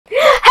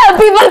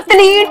Happy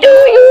birthday to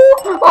you.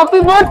 Happy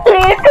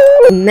birthday to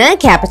you. ഇന്ന്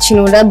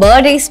ക്യാപ്പച്ചിനോയുടെ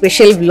birthday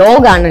special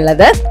vlog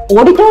ആണുള്ളത്.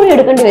 Auditorium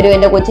എടുക്കേണ്ടി വരും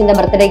എന്റെ കൊച്ചിന്റെ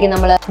ബർത്ത്ഡേക്ക്.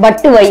 നമ്മള്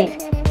ബട്ടുവൈ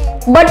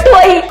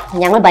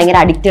ഞങ്ങൾ ഭയങ്കര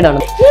അഡിക്റ്റഡ് ആണ്.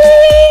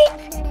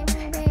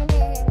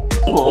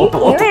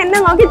 എന്നെ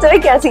നോക്കി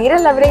ചോദിക്കാ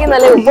സീരിയൽ അഭിനയിക്കാൻ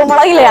നല്ല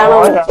ഉപ്പുമുളകിലാണോ?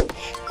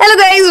 Hello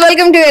guys,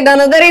 welcome to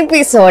another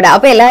episode.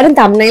 അപ്പൊ എല്ലാവരും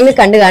തംബ്നെയിലിൽ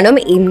കണ്ടു കാണും.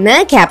 ഇന്ന്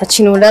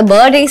ക്യാപ്പച്ചിനോയുടെ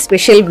ബർത്ത്ഡേ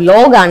സ്പെഷ്യൽ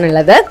വ്ലോഗ്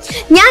ആണുള്ളത്.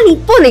 ഞാൻ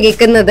ഇപ്പോ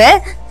നിൽക്കുന്നത്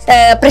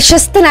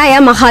പ്രശസ്തനായ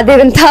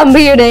മഹാദേവൻ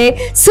താമ്പിയുടെ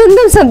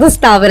സ്വന്തം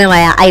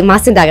സ്ഥാപനമായ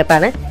ഐമാസിന്റെ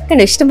അകത്താണ്.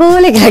 കണ്ടു,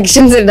 ഇഷ്ടംപോലെ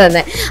കളക്ഷൻസ്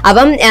ഉണ്ടെന്ന്.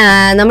 അപ്പം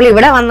നമ്മൾ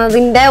ഇവിടെ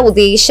വന്നതിന്റെ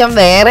ഉദ്ദേശം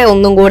വേറെ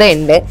ഒന്നും കൂടെ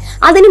ഉണ്ട്.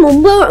 അതിന്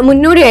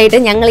മുന്നോടിയായിട്ട്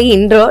ഞങ്ങൾ ഈ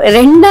ഇൻട്രോ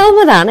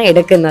രണ്ടാമതാണ്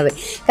എടുക്കുന്നത്.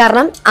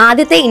 കാരണം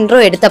ആദ്യത്തെ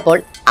ഇൻട്രോ എടുത്തപ്പോൾ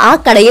ആ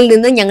കടയിൽ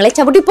നിന്ന് ഞങ്ങളെ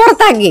ചവിട്ടി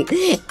പുറത്താക്കി.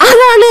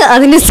 അതാണ്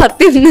അതിന്റെ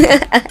സത്യം.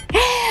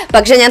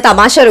 പക്ഷെ ഞാൻ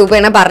തമാശ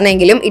രൂപേണ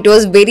പറഞ്ഞെങ്കിലും ഇറ്റ്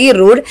വാസ് വെരി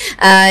റൂഡ്.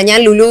 ഞാൻ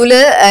ലുലുവില്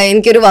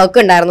എനിക്കൊരു വർക്ക്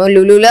ഉണ്ടായിരുന്നു.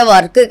 ലുലുവിലെ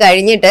വർക്ക്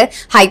കഴിഞ്ഞിട്ട്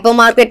ഹൈപ്പർ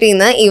മാർക്കറ്റിൽ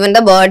നിന്ന്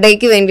ഇവന്റെ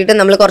ബർത്ത്ഡേക്ക് വേണ്ടിയിട്ട്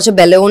നമ്മൾ കുറച്ച്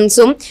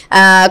ബലൂൺസും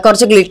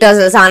കുറച്ച്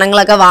ഗ്ലിറ്റേഴ്സ്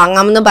സാധനങ്ങളൊക്കെ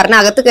വാങ്ങാമെന്ന് പറഞ്ഞ്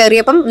അകത്ത്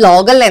കയറിയപ്പം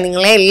വ്ലോഗല്ലേ,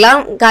 നിങ്ങളെ എല്ലാ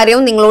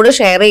കാര്യവും നിങ്ങളോട്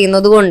ഷെയർ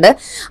ചെയ്യുന്നത് കൊണ്ട്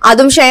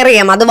അതും ഷെയർ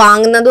ചെയ്യാം. അത്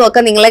വാങ്ങുന്നതും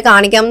ഒക്കെ നിങ്ങളെ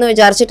കാണിക്കാമെന്ന്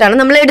വിചാരിച്ചിട്ടാണ്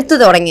നമ്മൾ എടുത്തു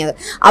തുടങ്ങിയത്.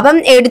 അപ്പം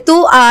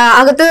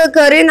അകത്ത്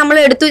കയറി നമ്മൾ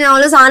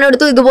ഞങ്ങൾ സാധനം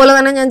എടുത്തു. ഇതുപോലെ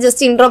തന്നെ ഞാൻ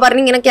ജസ്റ്റ് ഇൻട്രോ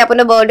പറഞ്ഞ് ഇങ്ങനെ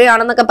ക്യാപ്പിന്റെ ബർത്ത്ഡേ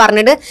ആണെന്നൊക്കെ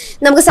പറഞ്ഞിട്ട്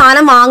നമുക്ക്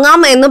സാധനം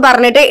വാങ്ങാം എന്ന്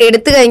പറഞ്ഞിട്ട്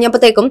എടുത്തു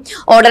കഴിഞ്ഞപ്പോഴത്തേക്കും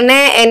ഉടനെ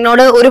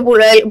എന്നോട് ഒരു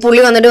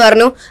പുള്ളി വന്നിട്ട്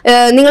പറഞ്ഞു,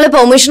 നിങ്ങൾ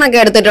പെർമിഷൻ ഒക്കെ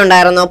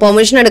എടുത്തിട്ടുണ്ടായിരുന്നോ?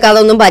 പെർമിഷൻ എടുക്കാതെ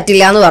ഒന്നും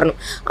പറ്റില്ല എന്ന് പറഞ്ഞു.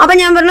 അപ്പൊ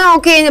ഞാൻ പറഞ്ഞു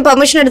ഓക്കെ,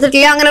 പെർമിഷൻ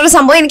എടുത്തിട്ടില്ല, അങ്ങനെ ഒരു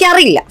സംഭവം എനിക്ക്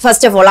അറിയില്ല.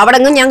 ഫസ്റ്റ് ഓഫ് ഓൾ അവിടെ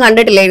ഒന്നും ഞാൻ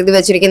കണ്ടിട്ടില്ല എഴുതി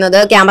വെച്ചിരിക്കുന്നത്,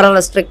 ക്യാമറ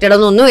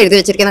റെസ്ട്രിക്റ്റഡ് ഒന്നും എഴുതി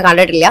വെച്ചിരിക്കുന്നത്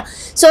കണ്ടിട്ടില്ല.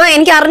 സോ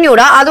എനിക്ക്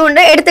അറിഞ്ഞൂടാ,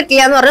 അതുകൊണ്ട്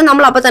എടുത്തിട്ടില്ല എന്ന് പറഞ്ഞു.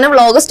 നമ്മൾ അപ്പൊ തന്നെ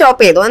വ്ലോഗ്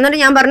സ്റ്റോപ്പ് ചെയ്തു. എന്നിട്ട്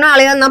ഞാൻ പറഞ്ഞു,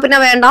 ആളിയാ എന്നാ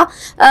പിന്നെ വേണ്ട,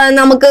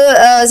 നമുക്ക്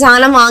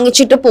സാധനം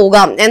വാങ്ങിച്ചിട്ട് പോകാം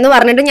എന്ന്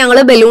പറഞ്ഞിട്ട്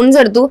ഞങ്ങള് ബലൂൺസ്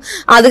എടുത്തു.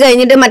 അത്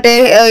കഴിഞ്ഞിട്ട് മറ്റേ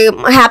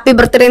ഹാപ്പി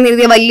ബർത്ത്ഡേ എന്ന്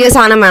എഴുതിയ വലിയ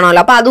സാധനം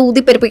വേണമല്ലോ, അപ്പൊ അത്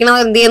ഊതിപ്പെരിപ്പിക്കണം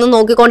എന്ത് ചെയ്യുന്നു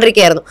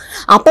നോക്കിക്കൊണ്ടിരിക്കുകയായിരുന്നു.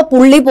 അപ്പൊ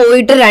പുള്ളി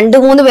പോയിട്ട്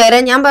 2-3 പേരെ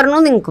ഞാൻ പറഞ്ഞു,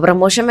 നിങ്ങൾക്ക്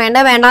പ്രമോഷൻ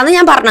വേണ്ടെന്ന്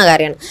ഞാൻ പറഞ്ഞ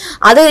കാര്യമാണ്.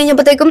 അത്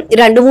കഴിഞ്ഞപ്പോഴത്തേക്കും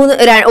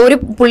ഒരു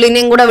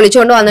പുള്ളിനെയും കൂടെ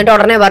വിളിച്ചുകൊണ്ട് വന്നിട്ട്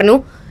ഉടനെ പറഞ്ഞു,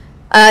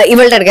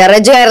 ഇവളുടെ അടുക്ക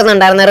റെജി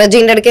ആയിരുന്നുണ്ടായിരുന്നു.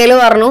 റെജിന്റെ അടുക്കയിൽ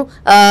പറഞ്ഞു,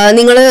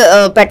 നിങ്ങൾ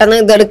പെട്ടെന്ന്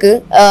ഇതെടുക്ക്,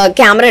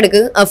 ക്യാമറ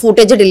എടുക്ക്,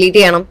 ഫൂട്ടേജ് ഡിലീറ്റ്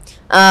ചെയ്യണം,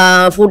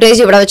 ഫൂട്ടേജ്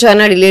ഇവിടെ വെച്ച്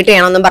തന്നെ ഡിലീറ്റ്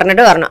ചെയ്യണം എന്ന്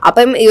പറഞ്ഞിട്ട് പറഞ്ഞു.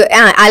 അപ്പം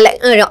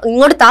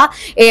ഇങ്ങോട്ടാ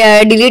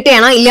ഡിലീറ്റ്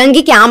ചെയ്യണം,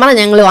 ഇല്ലെങ്കിൽ ക്യാമറ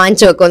ഞങ്ങൾ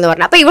വാങ്ങിച്ചു വെക്കും എന്ന്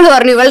പറഞ്ഞു. അപ്പൊ ഇവള്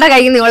പറഞ്ഞു, ഇവളുടെ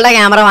കയ്യിൽ നിന്ന് ഇവളുടെ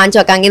ക്യാമറ വാങ്ങിച്ചു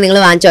വെക്കാമെങ്കിൽ നിങ്ങൾ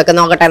വാങ്ങിച്ചു വെക്കാൻ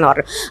നോക്കട്ടെ എന്ന്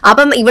പറഞ്ഞു.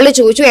 അപ്പം ഇവള്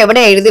ചോദിച്ചു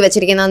എവിടെ എഴുതി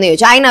വെച്ചിരിക്കുന്നതെന്ന്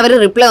ചോദിച്ചു. അതിന് അവർ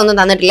റിപ്ലൈ ഒന്നും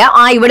തന്നിട്ടില്ല.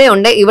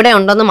 ഇവിടെ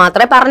ഉണ്ടെന്ന്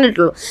മാത്രമേ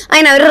പറഞ്ഞിട്ടുള്ളൂ.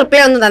 അതിന് അവർ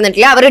റിപ്ലൈ ഒന്നും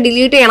തന്നിട്ടില്ല. അവർ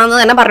ഡിലീറ്റ്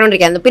ചെയ്യണമെന്ന് തന്നെ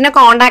പറഞ്ഞുകൊണ്ടിരിക്കുന്നു. പിന്നെ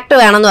കോൺടാക്ട്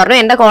വേണമെന്ന്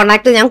പറഞ്ഞു. എന്റെ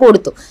കോൺടാക്ട് ഞാൻ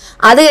കൊടുത്തു.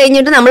 അത്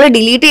കഴിഞ്ഞിട്ട് നമ്മൾ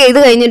ഡിലീറ്റ്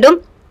ചെയ്ത് കഴിഞ്ഞിട്ടും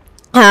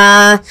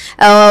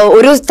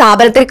ഒരു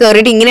സ്ഥാപനത്തിൽ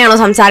കയറിയിട്ട് ഇങ്ങനെയാണോ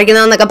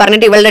സംസാരിക്കുന്നതെന്നൊക്കെ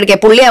പറഞ്ഞിട്ട് ഇവളുടെ അടുക്കെ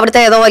പുള്ളി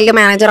അവിടുത്തെ ഏതോ വലിയ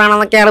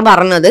മാനേജറാണെന്നൊക്കെയാണ്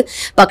പറഞ്ഞത്.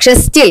 പക്ഷെ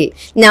സ്റ്റിൽ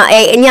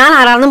ഞാൻ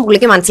ആരാണെന്നും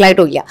പുള്ളിക്ക്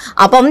മനസ്സിലായിട്ടുമില്ല.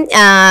 അപ്പം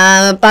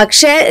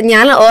പക്ഷെ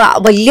ഞാൻ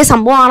വലിയ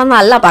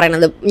സംഭവമാണെന്നല്ല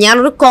പറയണത്,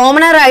 ഞാനൊരു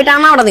കോമണർ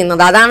ആയിട്ടാണ് അവിടെ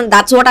നിന്നത്.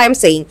 That's what I am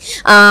saying.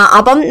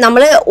 അപ്പം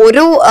നമ്മൾ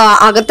ഒരു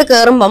അകത്ത്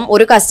കയറുമ്പം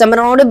ഒരു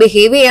കസ്റ്റമറിനോട്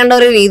ബിഹേവ് ചെയ്യേണ്ട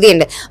ഒരു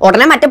രീതിയുണ്ട്.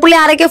 ഉടനെ മറ്റേ പുള്ളി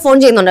ആരൊക്കെ ഫോൺ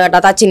ചെയ്യുന്നുണ്ട്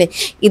കേട്ടോ തച്ചിന്.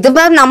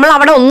 ഇതിപ്പോ നമ്മൾ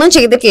അവിടെ ഒന്നും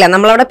ചെയ്തിട്ടില്ല,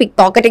 നമ്മളവിടെ പിക്ക്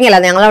പോക്കറ്റിംഗ്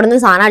അല്ല, ഞങ്ങൾ അവിടെ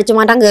നിന്ന് സാധനം അടിച്ചു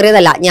മാറ്റാൻ കയറിയതല്ല.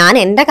 ഞാൻ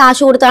എന്റെ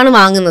കാശ് കൊടുത്താണ്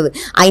വാങ്ങുന്നത്.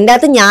 അതിൻ്റെ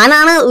അകത്ത്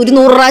ഞാനാണ് ഒരു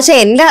 100 പ്രാവശ്യം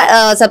എന്റെ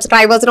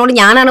സബ്സ്ക്രൈബേഴ്സിനോട്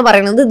ഞാനാണ്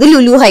പറയുന്നത് ഇത്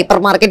ലുലു ഹൈപ്പർ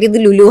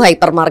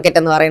മാർക്കറ്റ്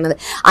എന്ന് പറയുന്നത്.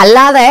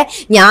 അല്ലാതെ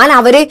ഞാൻ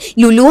അവര്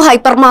ലുലു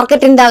ഹൈപ്പർ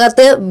മാർക്കറ്റിന്റെ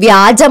അകത്ത്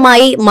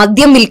വ്യാജമായി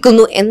മദ്യം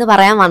വിൽക്കുന്നു എന്ന്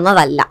പറയാൻ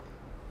വന്നതല്ല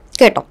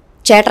കേട്ടോ,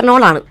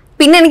 ചേട്ടനോടാണ്.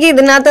 പിന്നെ എനിക്ക്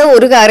ഇതിനകത്ത്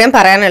ഒരു കാര്യം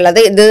പറയാനുള്ളത്,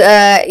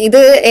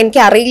 ഇത് എനിക്ക്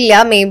അറിയില്ല,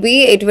 may be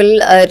it will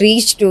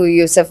reach to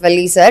Yusuf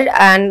Ali sir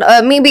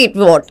and may be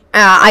it vote,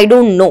 I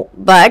don't know,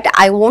 but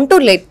I want to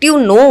let you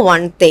know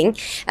one thing.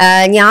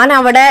 ഞാൻ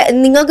അവിടെ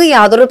നിങ്ങൾക്ക്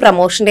യാതൊരു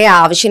പ്രൊമോഷൻ്റെ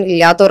ആവശ്യം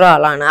ഇല്ലാത്ത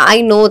ഒരാളാണ്. I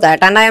know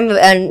that and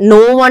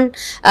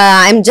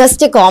I am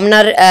just A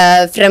commoner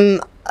from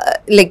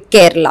like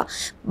Kerala.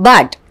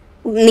 But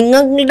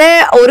നിങ്ങളുടെ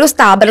ഒരു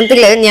സ്ഥാപനത്തിൽ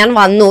ഞാൻ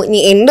വന്നു,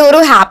 എൻ്റെ ഒരു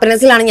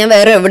ഹാപ്പിനെസ്സിലാണ്, ഞാൻ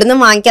വേറെ എവിടെ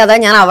നിന്നും വാങ്ങിക്കാതെ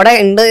ഞാൻ അവിടെ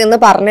ഉണ്ട് എന്ന്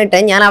പറഞ്ഞിട്ട്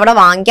ഞാൻ അവിടെ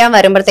വാങ്ങിക്കാൻ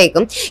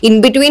വരുമ്പോഴത്തേക്കും in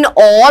between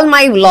all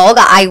my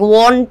vlog I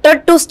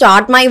wanted to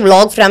start my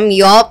vlog from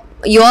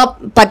your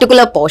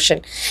particular portion,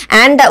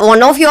 and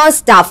one of your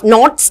staff,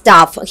 not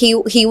staff,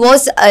 he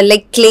was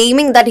like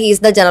claiming that he is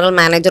the general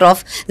manager of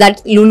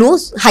that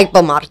Lulu's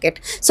hypermarket.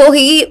 So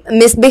he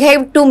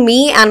misbehaved to me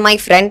and my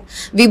friend.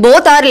 We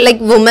both are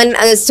like women,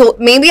 so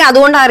maybe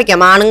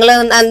അതുകൊണ്ടായിരിക്കും ആണുങ്ങൾ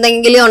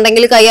എന്തെങ്കിലും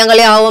ഉണ്ടെങ്കിൽ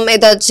കയ്യാങ്കളി ആവും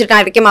ഇത്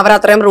വെച്ചിട്ടായിരിക്കും അവർ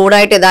അത്രയും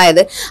റൂഡായിട്ട്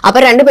ഇതായത്.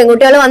 അപ്പൊ 2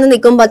 പെൺകുട്ടികൾ വന്ന്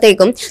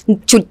നിൽക്കുമ്പോഴത്തേക്കും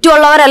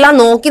ചുറ്റുമുള്ളവരെല്ലാം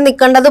നോക്കി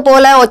നിൽക്കേണ്ടത്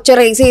പോലെ ഒച്ച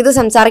റേസ് ചെയ്ത്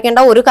സംസാരിക്കേണ്ട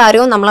ഒരു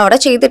കാര്യവും നമ്മൾ അവിടെ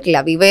ചെയ്തിട്ടില്ല.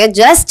 We were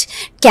just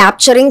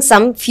capturing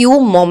some few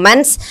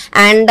moments,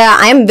 and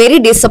I am very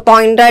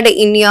disappointed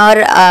in your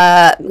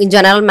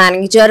general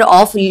manager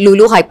of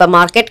Lulu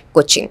Hypermarket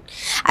Cochin.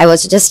 I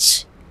was just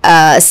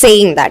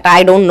saying that.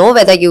 I don't know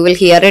whether you will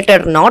hear it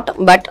or not,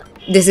 but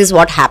this is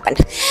what happened.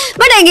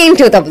 But again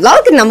to the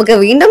vlog, നമുക്ക്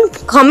വീണ്ടും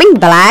coming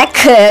back,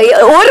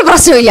 ഒരു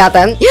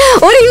പ്രശ്നമില്ലാത്ത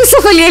ഒരു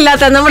യൂസഫ് അലി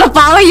ഇല്ലാത്ത നമ്മുടെ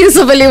പാവ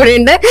യൂസഫ് അലി ഇവിടെ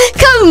ഉണ്ട്.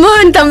 Come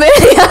on തമ്മിൽ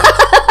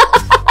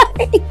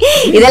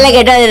ഇതെല്ലാം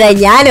കേട്ടോ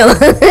ഞാനോ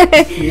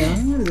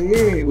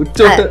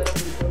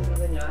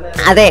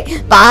അതെ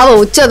പാവ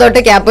ഉച്ച തൊട്ട്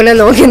ക്യാപ്പിനെ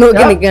നോക്കി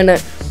നിക്കാണ്.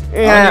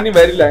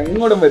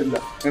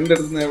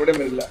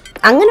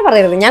 അങ്ങനെ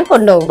പറയരുത്, ഞാൻ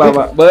കൊണ്ടുപോകും.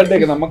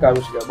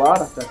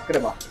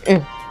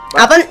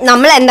 അപ്പം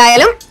നമ്മൾ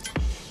എന്തായാലും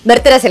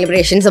ബർത്ത്ഡേ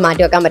സെലിബ്രേഷൻസ്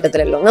മാറ്റി വെക്കാൻ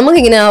പറ്റത്തില്ലല്ലോ.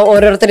 നമുക്കിങ്ങനെ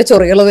ഓരോരുത്തർ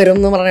ചൊറികൾ വരും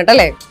എന്ന്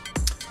പറഞ്ഞിട്ടല്ലേ.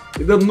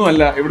 ഇതൊന്നും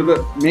അല്ല ഇവിടുത്തെ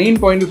മെയിൻ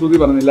പോയിന്റ്. ശ്രുതി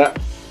പറഞ്ഞില്ല,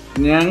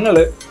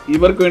 ഞങ്ങള്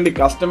ഇവർക്ക് വേണ്ടി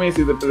കസ്റ്റമൈസ്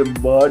ചെയ്തിട്ടൊരു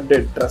ബർത്ത്ഡേ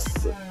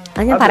ഡ്രസ്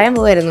ഞാൻ പറയാൻ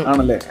പോവായിരുന്നു.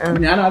 ആണല്ലേ,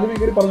 ഞാൻ ആദ്യമേ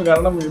കയറി പറഞ്ഞു.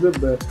 കാരണം ഇത്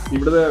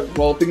ഇവിടുത്തെ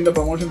ക്ലോത്തിങ്ങിന്റെ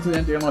പ്രൊമോഷൻസ്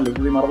ഞാൻ ചെയ്യണമല്ലോ.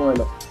 ശ്രുതി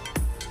മറന്നുപോയല്ലോ.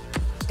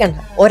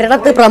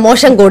 ഒരിടത്ത്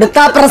പ്രൊമോഷൻ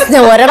കൊടുത്താ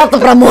പ്രശ്നം, ഒരിടത്ത്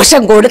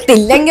പ്രൊമോഷൻ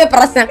കൊടുത്തില്ലെങ്കിൽ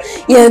പ്രശ്നം.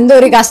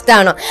 എന്തൊരു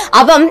കഷ്ടമാണോ.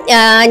 അപ്പം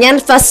ഞാൻ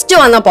ഫസ്റ്റ്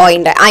വന്ന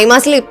പോയിന്റ്,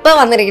 ഐമാസിൽ ഇപ്പൊ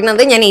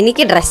വന്നിരിക്കുന്നത് ഞാൻ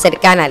എനിക്ക് dress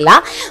എടുക്കാനല്ല,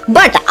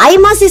 but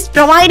ഐമാസ് is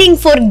providing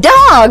four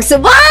dogs.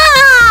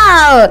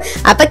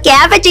 അപ്പൊ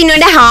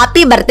ക്യാപ്പച്ചിനോന്റെ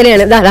ഹാപ്പി ബർത്ത്ഡേ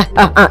ആണ്.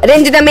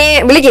 രഞ്ജിതമ്മേ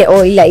വിളിക്കേ. ഓ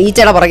ഇല്ല,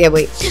 ഈച്ചയുടെ പുറകെ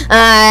പോയി.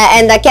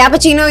 എന്താ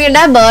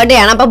ക്യാപ്പച്ചിനോയുടെ ബർത്ത്ഡേ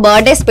ആണ്. അപ്പൊ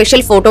ബർത്ത്ഡേ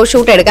സ്പെഷ്യൽ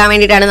ഫോട്ടോഷൂട്ട് എടുക്കാൻ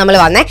വേണ്ടിയിട്ടാണ് നമ്മൾ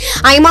വന്നത്.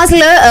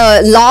 ഐമാസിൽ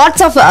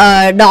ലോട്ട്സ് ഓഫ്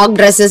ഡോഗ്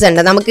ഡ്രസ്സസ്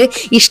ഉണ്ട്. നമുക്ക്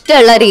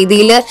ഇഷ്ടമുള്ള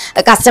രീതിയിൽ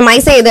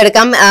കസ്റ്റമൈസ്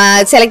ചെയ്തെടുക്കാം,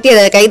 സെലക്ട്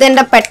ചെയ്തെടുക്കാം.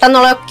 ഇതെന്റെ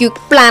പെട്ടെന്നുള്ള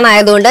ക്വിക്ക് പ്ലാൻ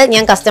ആയതുകൊണ്ട്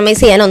ഞാൻ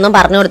കസ്റ്റമൈസ് ചെയ്യാനൊന്നും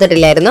പറഞ്ഞു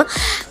കൊടുത്തിട്ടില്ലായിരുന്നു.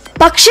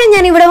 പക്ഷെ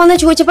ഞാൻ ഇവിടെ വന്ന്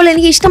ചോദിച്ചപ്പോൾ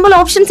എനിക്ക് ഇഷ്ടംപോലെ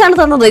ഓപ്ഷൻസ് ആണ്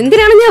തന്നത്.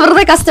 എന്തിനാണ് ഞാൻ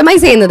വെറുതെ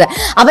കസ്റ്റമൈസ് ചെയ്യുന്നത്?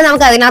 അപ്പൊ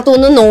നമുക്ക്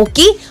അതിനകത്തൊന്ന്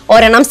നോക്കി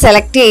ഒരെണ്ണം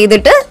സെലക്ട്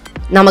ചെയ്തിട്ട്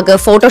നമുക്ക്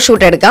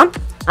ഫോട്ടോഷൂട്ട് എടുക്കാം.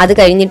 അത്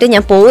കഴിഞ്ഞിട്ട്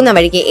ഞാൻ പോകുന്ന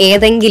വഴിക്ക്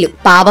ഏതെങ്കിലും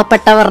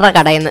പാവപ്പെട്ടവരുടെ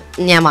കടയിൽ നിന്ന്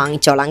ഞാൻ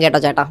വാങ്ങിച്ചോളാം കേട്ടോ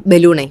ചേട്ടാ.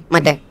 ബലൂണേ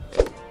മറ്റേ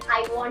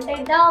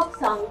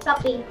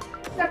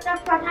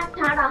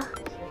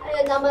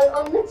നമ്മൾ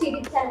ഒന്ന്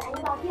ചിരിച്ചാൽ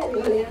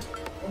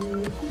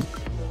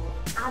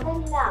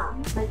അതല്ല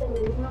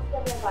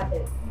പാട്ട്.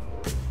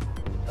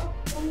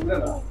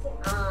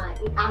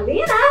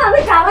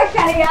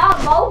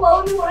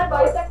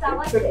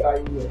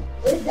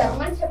 ഒരു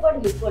ജർമ്മൻ ഷെപ്പേർഡ്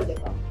ലുക്ക് ഉണ്ട്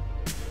ഇപ്പൊ.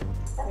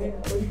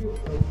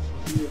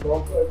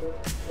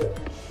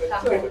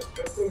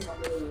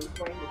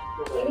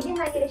 എനിക്കും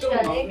ഭയങ്കര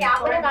ഇഷ്ടമാണ്.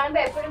 ക്യാപ്പിനെ കാണുമ്പോ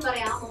എപ്പോഴും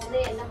പറയാം മോനെ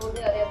എന്നെ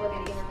മോനെ ഒരേപോലെ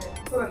ഇരിക്കുന്നത്.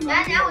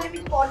 ഞാൻ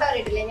ഒരുമിച്ച് ഫോട്ടോ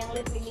അറിയിട്ടില്ലേ, ഞങ്ങൾ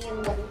ഫീലിംഗ്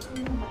എന്ന് പറഞ്ഞു.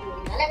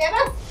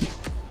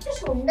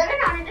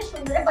 സുന്ദരനാണ് എന്റെ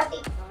സുന്ദര പട്ടി.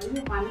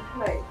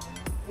 മനസ്സിലായി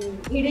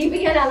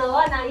ഇടിയിപ്പിക്കാനാണോ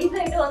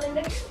നൈസായിട്ട്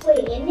വന്നിട്ട്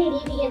എന്നെ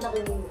ഇടിയിപ്പിക്കേണ്ടത്.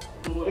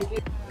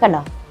 കണ്ടോ,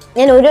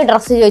 ഞാൻ ഒരു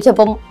ഡ്രസ്സ്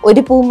ചോദിച്ചപ്പം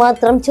ഒരു പൂ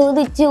മാത്രം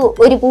ചോദിച്ചു,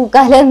 ഒരു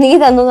പൂക്കാലം നീ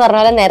തന്നു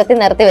പറഞ്ഞാലും നിരത്തി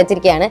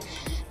വെച്ചിരിക്കുകയാണ്.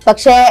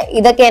 പക്ഷെ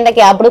ഇതൊക്കെ എന്റെ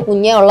ക്യാബിഡ്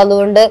കുഞ്ഞേ ഉള്ളത്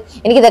കൊണ്ട്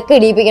എനിക്ക് ഇതൊക്കെ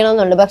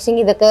ഇടിയിപ്പിക്കണമെന്നുണ്ട്. പക്ഷെ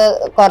ഇതൊക്കെ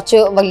കുറച്ച്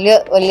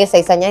വലിയ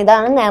സൈസാണ്. ഞാൻ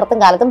ഇതാണ് നേരത്തും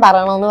കാലത്തും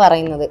പറയണമെന്ന്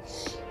പറയുന്നത്.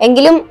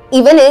 എങ്കിലും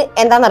ഇവന്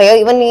എന്താണെന്നറിയോ,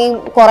 ഇവൻ ഈ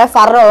കുറെ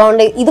ഫർ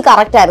ഉള്ളതുകൊണ്ട് ഇത്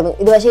കറക്റ്റ് ആയിരുന്നു.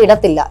 ഇത് പക്ഷെ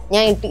ഇടത്തില്ല.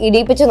 ഞാൻ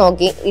ഇടിയിപ്പിച്ച്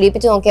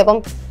നോക്കിയപ്പം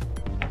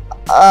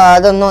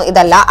അതൊന്നും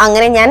ഇതല്ല.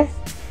 അങ്ങനെ ഞാൻ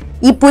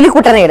ഈ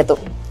പുലിക്കുട്ടനെ എടുത്തു.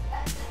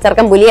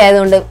 ചെറുക്കൻ പുലി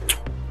ആയതുകൊണ്ട്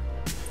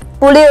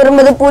പുലി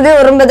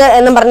ഉറുമ്പത്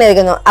എന്നും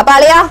പറഞ്ഞിരിക്കുന്നു. അപ്പൊ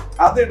അളിയാ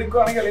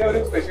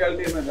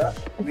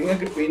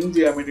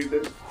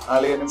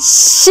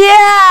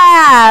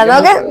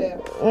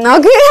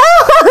നോക്ക്,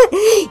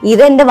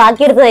 ഇതെന്റെ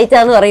ബാക്കിയെടുത്ത്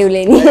തയ്ച്ചാന്ന്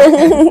പറയൂലേ ഇനി.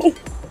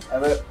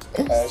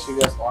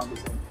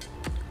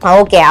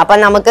 ഓക്കെ, അപ്പൊ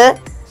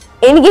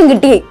എനിക്കും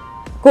കിട്ടി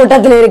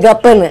കൂട്ടത്തിലൊരു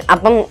ഗപ്പെന്ന്.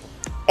 അപ്പം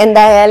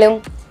എന്തായാലും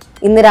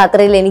ഇന്ന്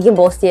രാത്രിയിൽ എനിക്കും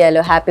പോസ്റ്റ്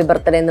ചെയ്യാലോ ഹാപ്പി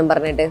ബർത്ത്ഡേ എന്നും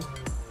പറഞ്ഞിട്ട്.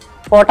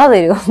 ഫോട്ടോ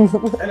തരുമോ?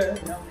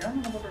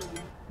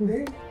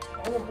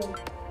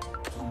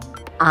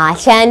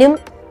 ആശാനും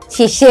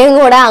ശിഷ്യയും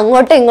കൂടെ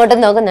അങ്ങോട്ടും ഇങ്ങോട്ടും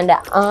നോക്കുന്നുണ്ട്.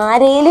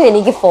 ആരേലും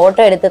എനിക്ക്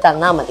ഫോട്ടോ എടുത്ത്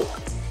തന്നാ മതി,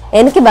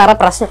 എനിക്ക് വേറെ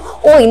പ്രശ്നം.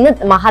 ഓ, ഇന്ന്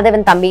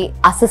മഹാദേവൻ തമ്പി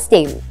അസിസ്റ്റ്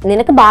ചെയ്യും.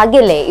 നിനക്ക്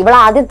ഭാഗ്യല്ലേ, ഇവിടെ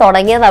ആദ്യം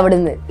തുടങ്ങിയത്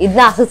അവിടുന്ന്.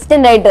 ഇന്ന്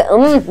അസിസ്റ്റന്റ് ആയിട്ട്.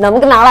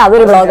 നമുക്ക് നാളെ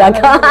അതൊരു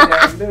വ്ളോഗാക്കാം.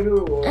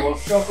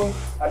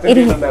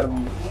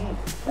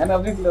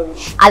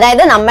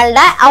 അതായത്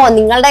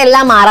നിങ്ങളുടെ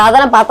എല്ലാം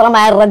ആരാധന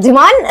പാത്രമായ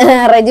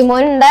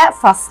റെജിമോന്റെ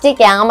ഫസ്റ്റ്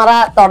ക്യാമറ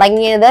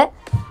തുടങ്ങിയത്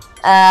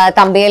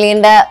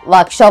തമ്പിയലിന്റെ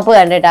വർക്ക്ഷോപ്പ്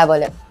കണ്ടിട്ടാ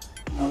പോലും.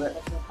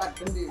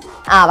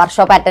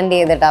 വർക്ക്ഷോപ്പ് അറ്റൻഡ്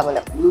ചെയ്തിട്ടാ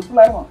പോലും.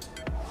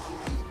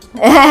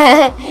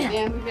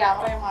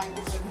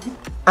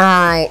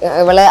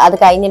 ഇവള് അത്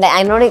കഴിഞ്ഞിട്ട്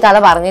അതിനോട് ഈ കഥ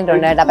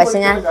പറഞ്ഞിട്ടുണ്ട് കേട്ടോ. പക്ഷെ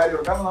ഞാൻ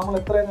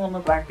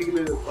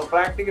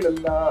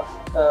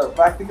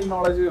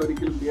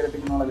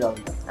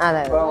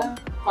അതെ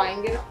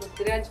ഭയങ്കര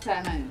പൃഥ്വിരാജ്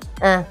ഫാനാണ്.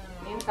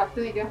 കത്ത്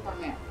നിൽക്കാൻ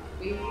സമയം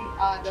ഈ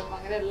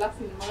അങ്ങനെ എല്ലാ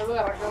സിനിമകളും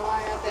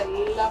ഇറക്കമായത്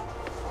എല്ലാം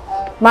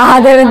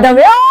മഹാദേവൻ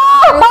തമ്പി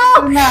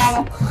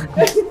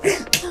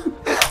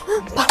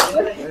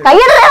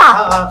കയ്യെടുത്താ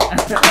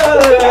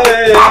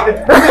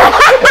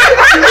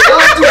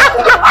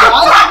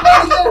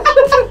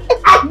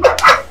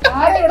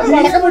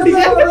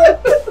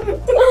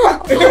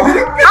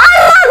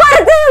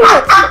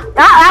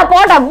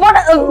പോട്ടെ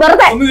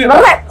വെറുതെ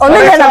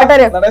ഒന്നും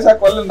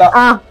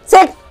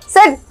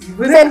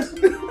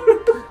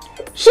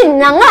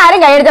ഞങ്ങൾ ആരും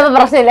കൈയെടുത്തപ്പോ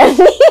പ്രശ്നമില്ല.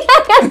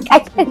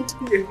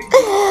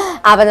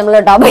 അപ്പൊ നമ്മള്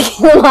ടോപ്പിക്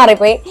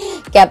മാറിപ്പോയി.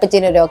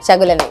 ക്യാപ്പച്ചിനോ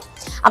രോക്ഷാകുലനായി.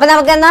 അപ്പൊ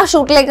നമുക്ക് എന്നാ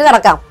ഷൂട്ടിലേക്ക്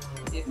കിടക്കാം.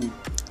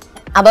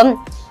 അപ്പം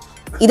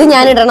ഇത്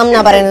ഞാൻ ഇടണം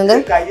എന്നാ പറയുന്നത്.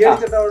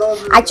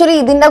 ആക്ച്വലി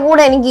ഇതിന്റെ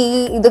കൂടെ എനിക്ക്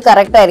ഇത്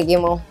കറക്റ്റ്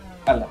ആയിരിക്കുമോ?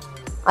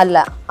 അല്ല.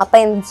 അപ്പൊ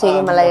എന്ത്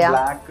ചെയ്യും അല്ലയാ?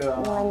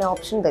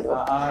 ഓപ്ഷൻ തരുമോ?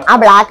 ആ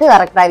ബ്ലാക്ക്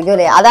കറക്റ്റ് ആയിരിക്കും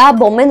അല്ലേ? അതാ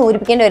ബൊമ്മ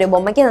ഊരിപ്പിക്കേണ്ടി വരും.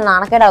 ബൊമ്മയ്ക്ക്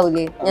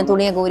നാണക്കേടാവൂലേ ഞാൻ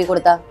തുണിയൊക്കെ ഊരി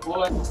കൊടുത്താ?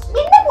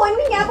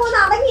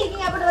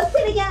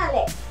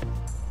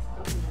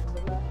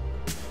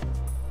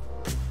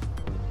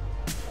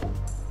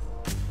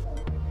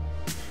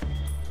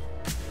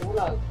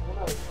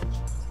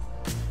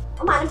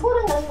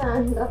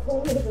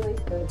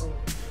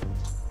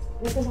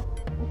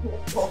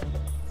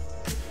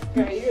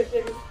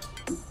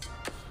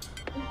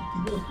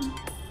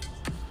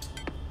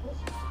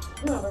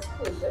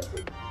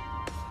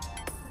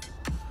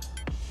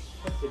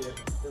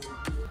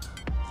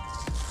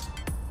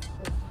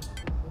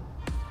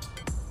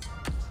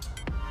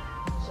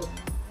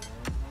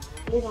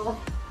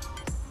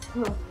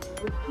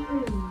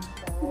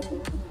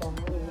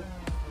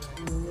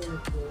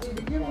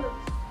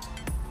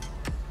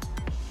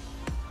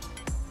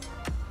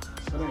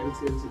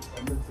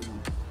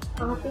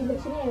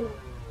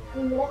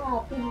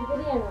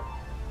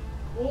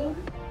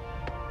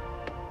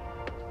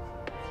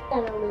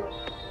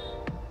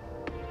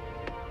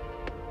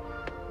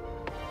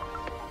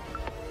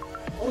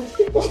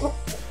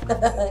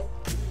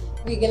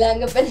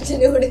 വികലാംഗ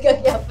പെൻഷന് കൊടുക്കാൻ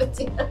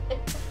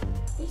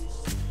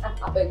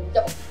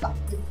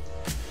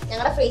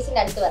ഞങ്ങളുടെ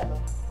ഫേസിന്റെ അടുത്ത് വരണം.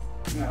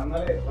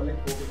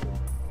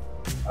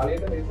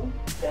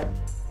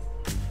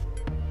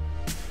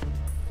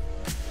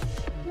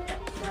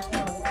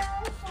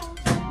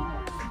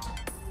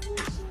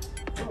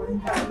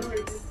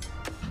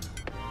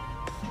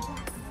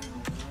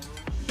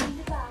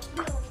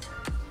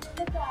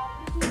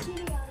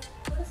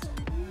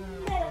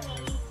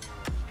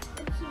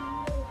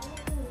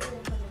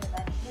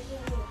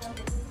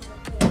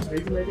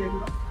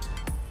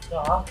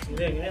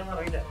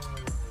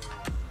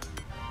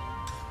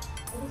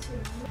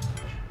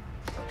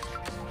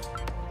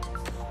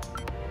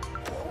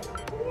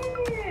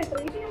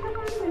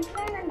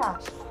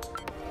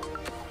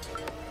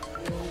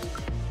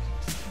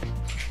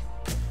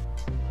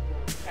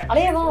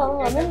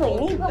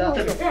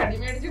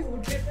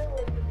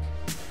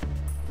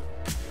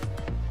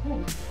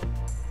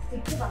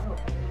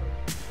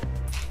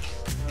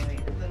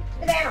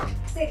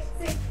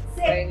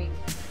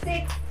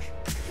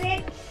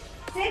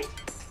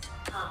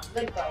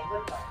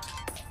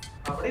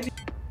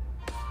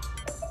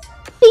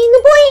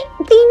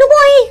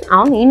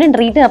 അവൻ വീണ്ടും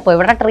ട്രീറ്റ് തപ്പോ.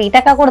 ഇവിടെ ട്രീറ്റ്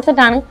ഒക്കെ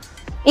കൊടുത്തിട്ടാണ്.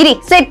 ഇരി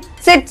സെറ്റ്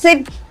സെറ്റ്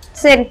സെറ്റ്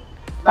സെറ്റ്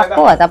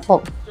തപ്പോ തപ്പോ.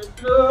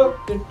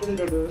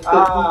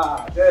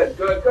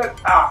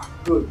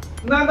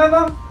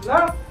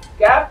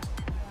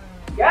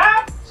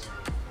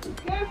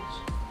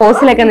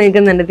 പോസിലൊക്കെ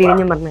നിൽക്കുന്നുണ്ട്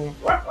തിരിഞ്ഞും പറഞ്ഞ.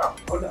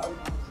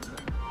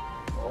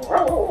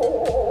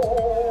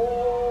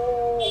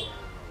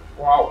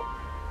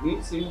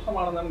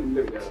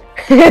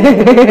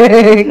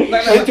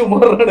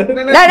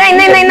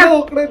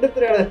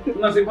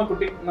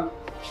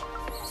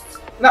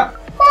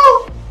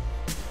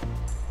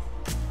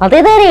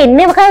 അതേതാ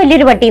എന്നെ വെക്കാൻ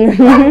വലിയൊരു പട്ടീന്ന്.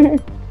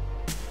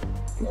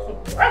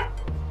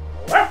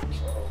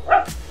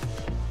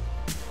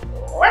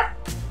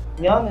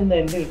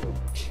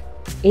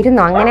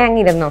 ഇരുന്നോ? അങ്ങനെ അങ്ങ്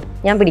ഇരുന്നോ?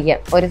 ഞാൻ പിടിക്കാം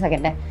ഒരു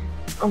സെക്കൻഡ്.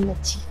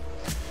 അമ്മച്ചി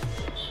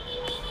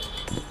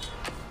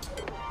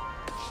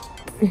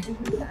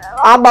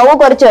ആ ബൗ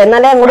കുറച്ചോ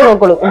എന്നാലേ അങ്ങോട്ട്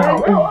നോക്കുള്ളൂ.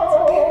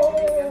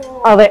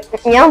 അതെ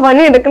ഞാൻ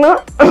പണി എടുക്കണു,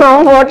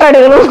 ഫോട്ടോ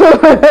എടുക്കണു.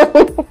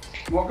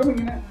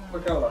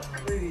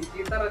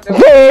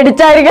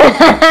 പേടിച്ചായിരിക്കും.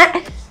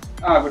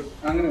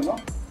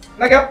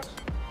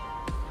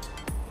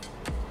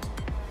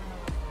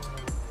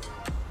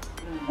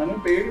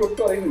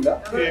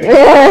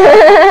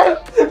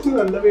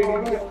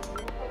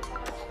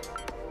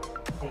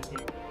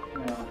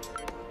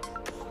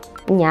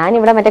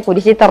 ഞാനിവിടെ മറ്റേ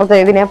കുരിശി തറത്ത്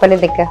ഇതിനെ പോലെ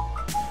നിക്ക.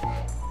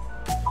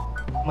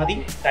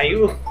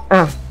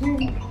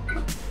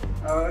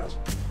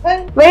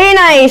 Very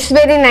nice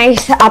very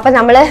nice. അപ്പൊ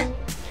നമ്മള്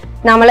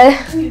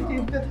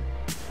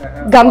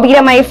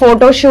ഗംഭീരമായി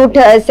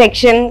ഫോട്ടോഷൂട്ട്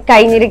സെക്ഷൻ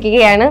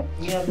കഴിഞ്ഞിരിക്കുകയാണ്.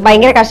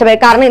 ഭയങ്കര കഷ്ടപ്പാട്.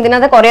 കാരണം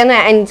ഇതിനകത്ത് കുറെ ഒന്നും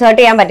ഇൻസേർട്ട്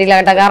ചെയ്യാൻ പറ്റില്ല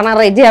കേട്ടോ. കാരണം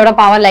റെജി അവിടെ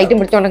പാവം ലൈറ്റും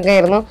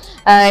പിടിച്ചോണ്ടൊക്കെയായിരുന്നു.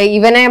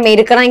 ഇവനെ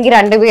മെരുക്കണമെങ്കിൽ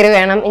 2 പേര്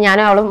വേണം,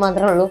 ഞാനും അവളും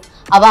മാത്രമേ ഉള്ളൂ.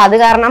 അപ്പൊ അത്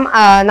കാരണം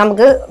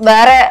നമുക്ക്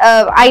വേറെ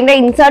അതിന്റെ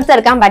ഇൻസേർട്ട്സ്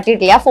എടുക്കാൻ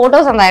പറ്റിയിട്ടില്ല.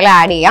 ഫോട്ടോസ് എന്തായാലും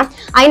ആഡ് ചെയ്യാം.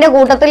 അതിന്റെ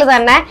കൂട്ടത്തിൽ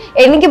തന്നെ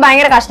എനിക്ക്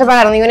ഭയങ്കര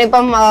കഷ്ടപ്പാടായിരുന്നു.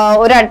 ഇവനിപ്പം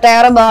ഒരു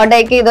അട്ടയർ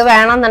ബർത്ത്ഡേക്ക് ഇത്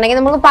വേണമെന്നുണ്ടെങ്കിൽ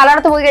നമുക്ക്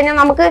പലയിടത്ത് പോയി കഴിഞ്ഞാൽ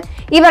നമുക്ക്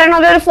ഈ പറയുന്ന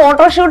ഒരു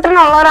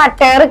ഫോട്ടോഷൂട്ടിനുള്ള ഒരു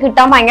അട്ടയർ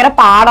കിട്ടാൻ ഭയങ്കര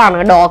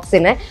പാടാണ്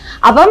ഡോഗ്സിന്.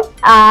 അപ്പം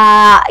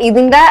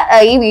ഇതിന്റെ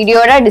ഈ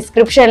വീഡിയോയുടെ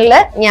ഡിസ്ക്രിപ്ഷനിൽ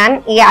ഞാൻ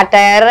ഈ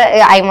അട്ടയർ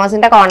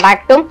ഐമോസിന്റെ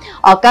കോണ്ടാക്റ്റും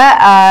ഒക്കെ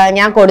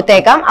ഞാൻ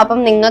കൊടുത്തേക്കാം. അപ്പം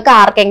നിങ്ങൾക്ക്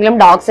ആർക്കെങ്കിലും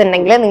ഡോഗ്സ്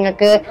ഉണ്ടെങ്കിൽ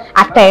നിങ്ങൾക്ക്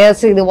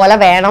അട്ടയേഴ്സ് ഇതുപോലെ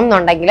വേണം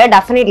എന്നുണ്ടെങ്കിൽ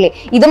ഡെഫിനറ്റ്ലി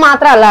ഇത്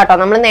മാത്രമല്ല കേട്ടോ.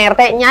 നമ്മൾ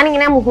നേരത്തെ ഞാൻ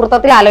ഇങ്ങനെ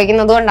മുഹൂർത്തത്തിൽ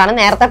ആലോചിക്കുന്നത് കൊണ്ടാണ്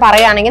നേരത്തെ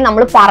പറയുകയാണെങ്കിൽ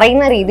നമ്മൾ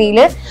പറയുന്ന രീതിയിൽ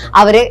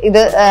അവര്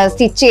ഇത്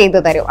സ്റ്റിച്ച് ചെയ്ത്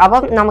തരും.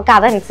 അപ്പം നമുക്ക്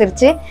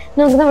അതനുസരിച്ച്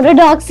നമുക്ക് നമ്മുടെ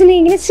ഡോഗ്സിനെ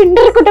ഇങ്ങനെ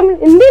ശുണ്ടറക്കുട്ടപ്പൻ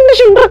എന്തെങ്കിലും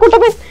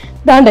ശുണ്ടറക്കുട്ടപ്പൻ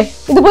ഇതാണ്ടേ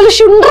ഇതുപോലെ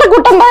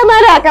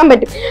ശുണ്ടറക്കുട്ടന്മാരാക്കാൻ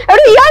പറ്റും.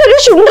 എവിടെ ഇയാളൊരു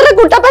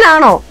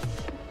ശുണ്ടറക്കുട്ടപ്പനാണോ?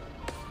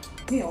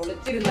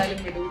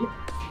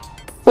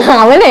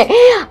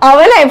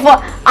 അവനെ ഇപ്പൊ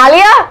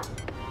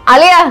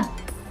അലിയ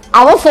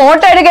അവൻ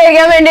ഫോട്ടോ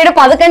എടുക്കാൻ വേണ്ടിട്ട്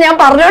പതുക്കെ ഞാൻ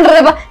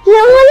പറഞ്ഞോണ്ടിരുന്നപ്പോ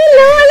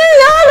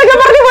എന്നൊക്കെ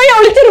പറഞ്ഞു പോയി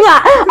ഒളിച്ചിരുന്ന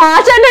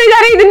ആശാന്റെ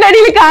വിചാരം ഇതിന്റെ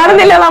അടിയിൽ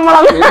കാണുന്നില്ല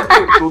നമ്മളത്.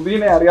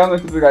 ശ്രുതിനെ അറിയാന്ന്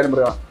വെച്ചിട്ടൊരു കാര്യം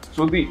പറയാം.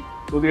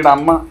 ശ്രുതിയുടെ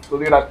അമ്മ,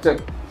 ശ്രുതിയുടെ അച്ഛൻ,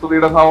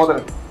 ശ്രുതിയുടെ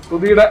സഹോദരൻ,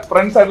 ശ്രുതിയുടെ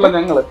ഫ്രണ്ട്സ് ആയിട്ടുള്ള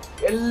ഞങ്ങള്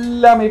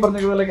എല്ലാം ഈ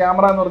പറഞ്ഞ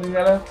ക്യാമറ എന്ന് പറഞ്ഞു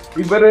കഴിഞ്ഞാല്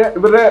ഇവരെ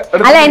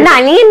അല്ല എന്റെ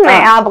അനിയൻ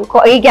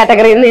ഈ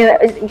കാറ്റഗറിയിൽ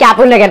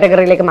ക്യാപ്പിന്റെ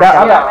കാറ്റഗറിയിലേക്ക്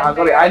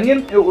അനിയൻ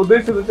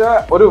ഉദ്ദേശിച്ച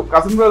ഒരു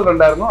കസിൻ ബ്രദർ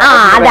ഉണ്ടായിരുന്നു.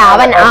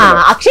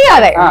 അക്ഷയ.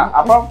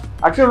 അപ്പം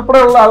അക്ഷയ്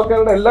ഉൾപ്പെടെയുള്ള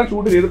ആൾക്കാരുടെ എല്ലാം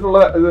ഷൂട്ട് ചെയ്തിട്ടുള്ള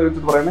ഇത്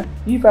വെച്ചിട്ട് പറയുന്നത്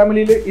ഈ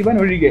ഫാമിലിയിൽ ഇവൻ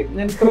ഒഴികെ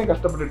ഞാൻ ഇത്രയും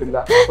കഷ്ടപ്പെട്ടിട്ടില്ല.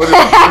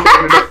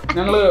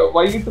 ഞങ്ങള്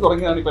വൈകിട്ട്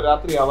തുടങ്ങിയതാണ്, ഇപ്പൊ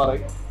രാത്രി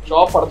ആവാറായി,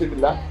 ഷോപ്പ്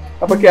അടച്ചിട്ടില്ല.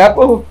 അപ്പൊ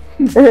ക്യാപ്പ്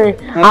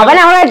അവൻ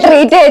അവളെ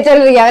ട്രീറ്റ്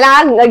വെച്ചോണ്ടിരിക്കും. അവൻ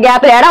ആ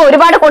ഗ്യാപ്പിൽ എടാ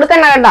ഒരുപാട്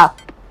കൊടുക്കണ്ട കേട്ടോ.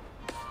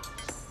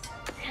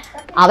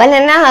 അവൻ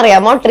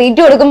എന്നാന്നറിയാമോ,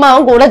 ട്രീറ്റ് കൊടുക്കുമ്പോ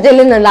അവൻ കൂടെ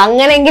ചെല്ലുന്നുണ്ട്,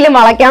 അങ്ങനെയെങ്കിലും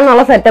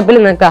വളയ്ക്കാന്നുള്ള സെറ്റപ്പിൽ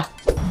നിൽക്കാം.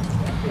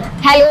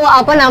 ഹലോ,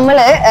 അപ്പൊ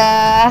നമ്മള്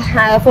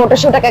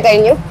ഫോട്ടോഷൂട്ടൊക്കെ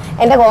കഴിഞ്ഞു.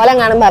 എന്റെ കോലം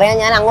കാണുമ്പോ അറിയാം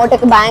ഞാൻ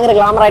അങ്ങോട്ടേക്ക് ഭയങ്കര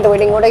ഗ്ലാമർ ആയിട്ട്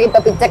പോയിട്ട് ഇങ്ങോട്ടേക്ക്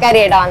ഇപ്പൊ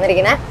പിച്ചക്കാരിയായിട്ടാണ്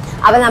വന്നിരിക്കുന്നത്.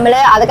 അപ്പൊ നമ്മള്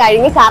അത്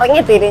കഴിഞ്ഞ്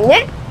കറങ്ങി തിരിഞ്ഞ്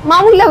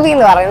മൗലവി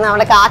എന്ന് പറയുന്നത്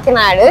നമ്മുടെ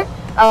കാക്കനാട്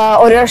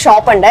ഒരു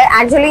ഷോപ്പ് ഉണ്ട്.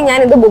 ആക്ച്വലി ഞാൻ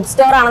ഇത് ബുക്ക്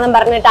സ്റ്റോർ ആണെന്ന്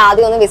പറഞ്ഞിട്ട്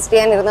ആദ്യം ഒന്ന് വിസിറ്റ്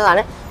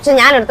ചെയ്യാനിരുന്നതാണ്. പക്ഷെ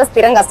ഞാൻ എടുത്ത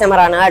സ്ഥിരം കസ്റ്റമർ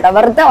ആണ് കേട്ടോ,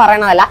 വെറുതെ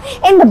പറയണതല്ല.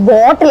 എന്റെ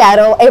ബോട്ടിൽ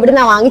ആരോ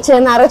എവിടുന്നാ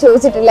വാങ്ങിച്ചതെന്ന് ആരോ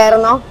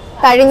ചോദിച്ചിട്ടില്ലായിരുന്നോ?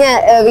 കഴിഞ്ഞ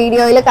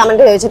വീഡിയോയിൽ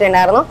കമന്റ്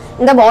ചോദിച്ചിട്ടുണ്ടായിരുന്നു.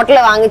 എന്റെ ബോട്ടിൽ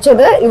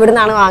വാങ്ങിച്ചത്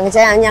ഇവിടുന്നാണ്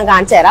വാങ്ങിച്ചത്, അത് ഞാൻ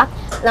കാണിച്ചു തരാം.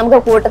 നമുക്ക്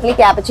കൂട്ടത്തിൽ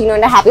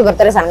ക്യാപ്പച്ചിനോന്റെ ഹാപ്പി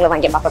ബർത്ത്ഡേ സാധനങ്ങൾ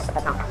വാങ്ങിക്കാം. പപ്പപ്പെട്ട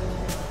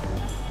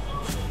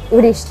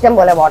ഇവിടെ ഇഷ്ടം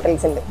പോലെ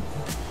ബോട്ടിൽസ് ഉണ്ട്.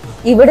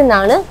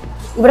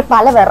 ഇവിടെ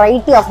പല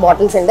വെറൈറ്റി ഓഫ്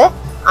ബോട്ടിൽസ് ഉണ്ട്.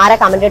 ആരാ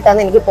കമന്റ്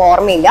ഇട്ടെന്ന് എനിക്ക്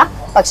ഓർമ്മയില്ല,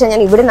 പക്ഷെ ഞാൻ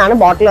ഇവിടെ നിന്നാണ്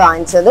ബോട്ടിൽ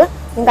വാങ്ങിച്ചത്.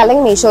 നിങ്ങൾക്ക്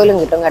അല്ലെങ്കിൽ മീഷോയിലും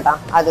കിട്ടും കേട്ടോ.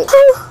 അത്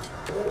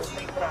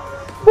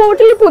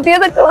ബോട്ടിൽ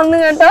പുതിയതൊക്കെ വന്നു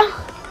കേട്ടോ.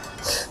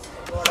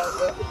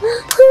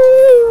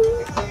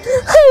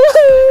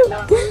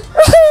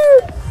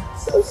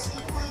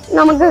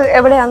 നമുക്ക്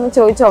എവിടെയാന്ന്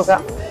ചോദിച്ചു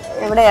നോക്കാം.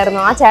 എവിടെയായിരുന്നു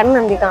ആ ചേട്ടൻ?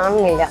 എനിക്ക്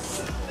കാണുന്നില്ല.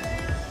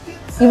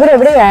 ഇവിടെ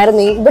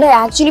എവിടെയായിരുന്നു? ഇവിടെ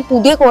ആക്ച്വലി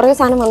പുതിയ കുറെ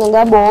സാധനം വന്നിട്ടുണ്ട്.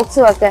 ആ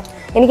ബോക്സും ഒക്കെ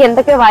എനിക്ക്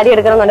എന്തൊക്കെയോ വാരി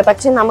എടുക്കണമെന്നുണ്ട്.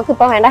 പക്ഷെ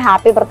നമുക്കിപ്പോ വേണ്ട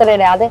ഹാപ്പി ബർത്ത്ഡേ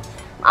ഡേ, അത്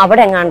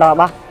അവിടെ എങ്ങാണ്ടോ.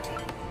 വാ,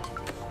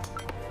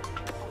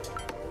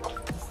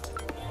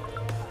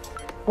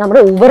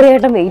 നമ്മുടെ ഊബർ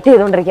ചേട്ടൻ വെയിറ്റ്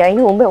ചെയ്തോണ്ടിരിക്കുക.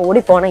 അതിന് മുമ്പേ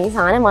ഓടിപ്പോണം, ഈ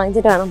സാധനം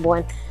വാങ്ങിച്ചിട്ട് വേണം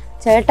പോവാൻ.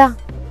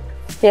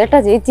 ചേട്ടാ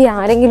ചേച്ചി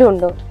ആരെങ്കിലും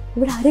ഉണ്ടോ?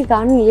 ഇവിടെ ആരും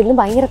കാണുന്നില്ല,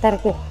 ഭയങ്കര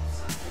തിരക്ക്.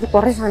 ഇത്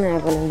കുറെ സാധനം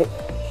ആയപ്പോലുണ്ട്.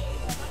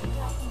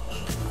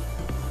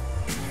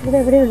 ഇവിടെ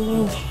എവിടെയുള്ളൂ?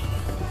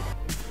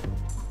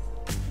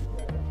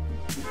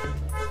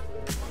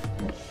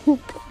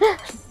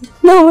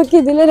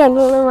 നമുക്കിതില്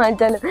രണ്ടെണ്ണം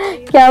മാറ്റാലോ.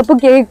 ക്യാപ്പ്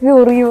കേക്ക്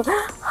ഉറിയൂ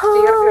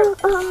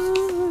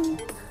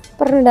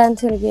പറഞ്ഞ്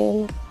ഡാൻസ്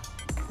കളിക്കായിരുന്നു.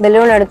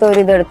 ബലൂൺ എടുത്തു, ഒരു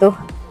ഇതെടുത്തു.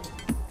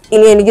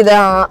 ഇനി എനിക്കിത്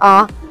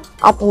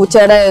ആ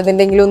പൂച്ചയുടെ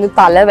ഇതിന്റെങ്കിലും ഒന്ന്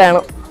തല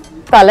വേണം.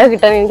 തല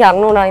കിട്ടാൻ എനിക്ക്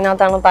അറിഞ്ഞൂടാ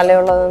അതിനകത്താണ്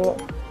തലയുള്ളതെന്ന്.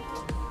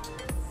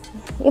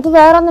 ഇപ്പൊ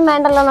വേറെ ഒന്നും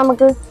വേണ്ടല്ലോ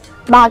നമുക്ക്.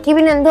 ബാക്കി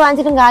പിന്നെ എന്ത്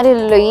വാങ്ങിച്ചിട്ടും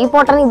കാര്യമില്ലല്ലോ. ഈ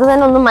പൊട്ടന് ഇത്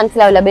തന്നെ ഒന്നും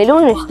മനസ്സിലാവില്ല.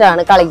 ബലൂൺ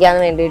ഇഷ്ടമാണ് കളിക്കാൻ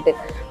വേണ്ടിയിട്ട്,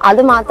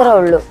 അത് മാത്രമേ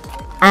ഉള്ളൂ.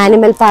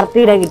 ആനിമൽ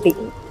പാർട്ടിയുടെ കിട്ടി.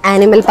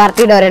 ആനിമൽ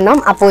പാർട്ടിയുടെ ഒരെണ്ണം.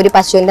 അപ്പൊ ഒരു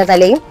പശുവിന്റെ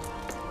തലയും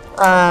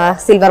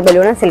സിൽവർ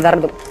ബലൂണും സിൽവർ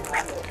ഇതും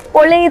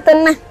പൊള്ളി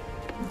തന്നെ.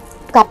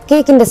 കപ്പ്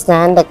കേക്കിന്റെ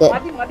സ്റ്റാൻഡൊക്കെ.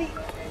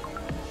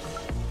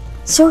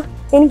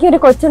 എനിക്കൊരു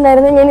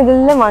കൊച്ചുണ്ടായിരുന്നു, ഞാൻ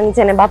ഇതെല്ലാം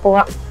വാങ്ങിച്ചേനെ. ബാ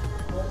പോവാ,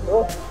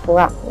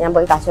 ഞാൻ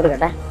പോയി കാശ്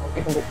കൊടുക്കട്ടെ.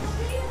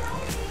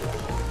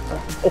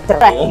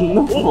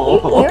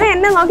 ഇവ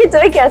എന്നെ നോക്കി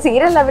ചോദിക്കാ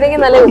സീരിയൽ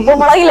അഭിനയിക്കുന്ന നല്ല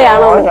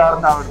ഉപ്പുമുളകിലെയാണോ?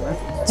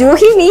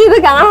 ജൂഹി നീ ഇത്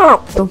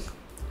കാണണം.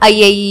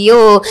 അയ്യോ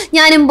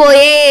ഞാനും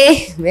പോയേ,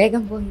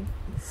 വേഗം പോയി.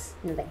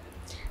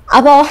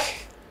 അപ്പോ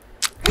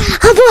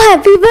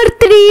ഹാപ്പി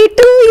ബർത്ത്ഡേ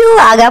ടു യു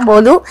ആകാൻ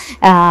പോന്നു.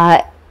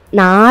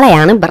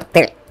 നാളെയാണ്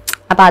ബർത്ത്ഡേ.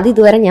 അപ്പൊ അത്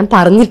ഇതുവരെ ഞാൻ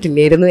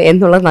പറഞ്ഞിട്ടില്ലായിരുന്നു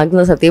എന്നുള്ളത്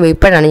നടക്കുന്ന സത്യം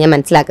ഇപ്പോഴാണ് ഞാൻ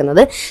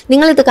മനസ്സിലാക്കുന്നത്.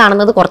 നിങ്ങളിത്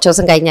കാണുന്നത് കുറച്ച്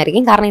ദിവസം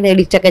കഴിഞ്ഞായിരിക്കും, കാരണം ഇത്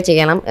എഡിറ്റൊക്കെ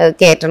ചെയ്യണം,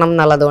 കയറ്റണം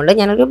എന്നുള്ളത് കൊണ്ട്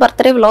ഞാനൊരു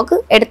ബർത്ത്ഡേ വ്ലോഗ്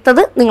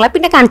എടുത്തത് നിങ്ങളെ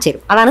പിന്നെ കാണിച്ചു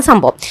തരും. അതാണ്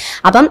സംഭവം.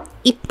 അപ്പം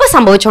ഇപ്പം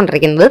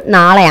സംഭവിച്ചുകൊണ്ടിരിക്കുന്നത്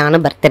നാളെയാണ്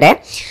ബർത്ത്ഡേ.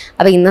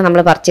 അപ്പോൾ ഇന്ന്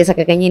നമ്മൾ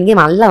പർച്ചേസൊക്കെ കഴിഞ്ഞ് എനിക്ക്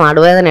നല്ല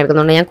നടുവേദന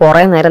എടുക്കുന്നുണ്ട്. ഞാൻ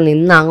കുറേ നേരം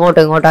നിന്ന്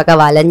അങ്ങോട്ടും ഇങ്ങോട്ടൊക്കെ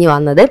വലഞ്ഞു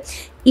വന്നത്.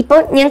 ഇപ്പോൾ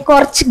ഞാൻ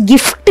കുറച്ച്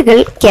ഗിഫ്റ്റുകൾ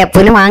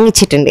ക്യാപ്പിന്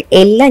വാങ്ങിച്ചിട്ടുണ്ട്.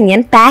 എല്ലാം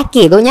ഞാൻ പാക്ക്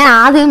ചെയ്തു. ഞാൻ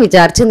ആദ്യം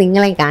വിചാരിച്ചു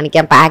നിങ്ങളെ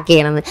കാണിക്കാം പാക്ക്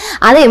ചെയ്യണമെന്ന്.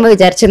 അത് കഴിയുമ്പോൾ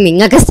വിചാരിച്ചു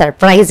നിങ്ങൾക്ക്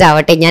സർപ്രൈസ്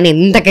ആവട്ടെ ഞാൻ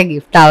എന്തൊക്കെ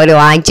ഗിഫ്റ്റ് ആവല്ലോ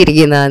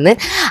വാങ്ങിച്ചിരിക്കുന്നതെന്ന്.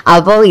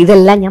 അപ്പോൾ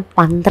ഇതെല്ലാം ഞാൻ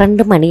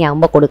 12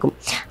 മണിയാകുമ്പോൾ കൊടുക്കും.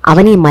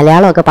 അവന് ഈ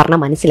മലയാളമൊക്കെ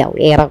പറഞ്ഞാൽ മനസ്സിലാവും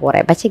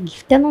ഏറെക്കുറെ, പക്ഷേ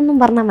ഗിഫ്റ്റ് എന്നൊന്നും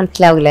പറഞ്ഞാൽ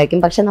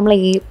മനസ്സിലാവില്ലായിരിക്കും. പക്ഷെ നമ്മൾ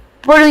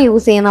എപ്പോഴും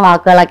യൂസ് ചെയ്യുന്ന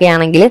വാക്കുകളൊക്കെ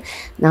ആണെങ്കിൽ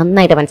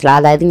നന്നായിട്ട് മനസ്സിലാവും.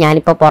 അതായത്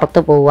ഞാനിപ്പോൾ പുറത്ത്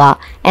പോവുക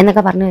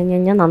എന്നൊക്കെ പറഞ്ഞു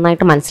കഴിഞ്ഞാൽ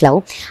നന്നായിട്ട്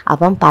മനസ്സിലാവും.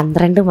 അപ്പം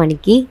 12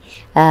 മണിക്ക്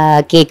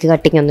കേക്ക്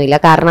കട്ടിങ് ഒന്നുമില്ല.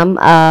 കാരണം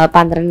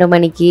 12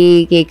 മണിക്ക്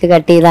കേക്ക്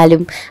കട്ട്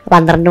ചെയ്താലും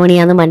 12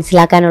 മണിയാണെന്ന്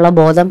മനസ്സിലാക്കാനുള്ള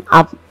ബോധം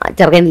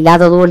ചെറുക്കൻ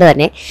ഇല്ലാത്തതുകൊണ്ട്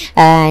തന്നെ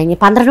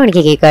 12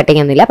 മണിക്ക് കേക്ക്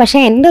കട്ടിങ് ഒന്നുമില്ല.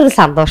 പക്ഷേ എൻ്റെ ഒരു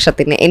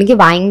സന്തോഷത്തിന് എനിക്ക്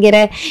ഭയങ്കര,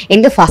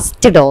 എൻ്റെ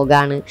ഫസ്റ്റ്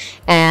ഡോഗാണ്,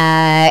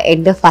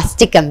 എൻ്റെ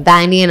ഫസ്റ്റ്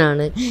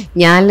കമ്പാനിയനാണ്.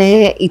 ഞാൻ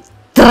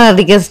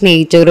അത്രയധികം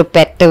സ്നേഹിച്ച ഒരു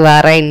പെറ്റ്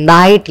വേറെ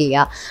ഉണ്ടായിട്ടില്ല.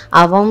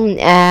 അപ്പം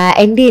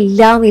എൻ്റെ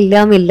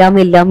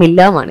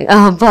എല്ലാമാണ്.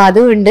 അപ്പോൾ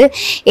അതുകൊണ്ട്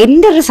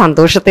എൻ്റെ ഒരു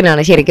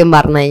സന്തോഷത്തിനാണ് ശരിക്കും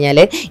പറഞ്ഞു കഴിഞ്ഞാൽ.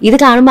 ഇത്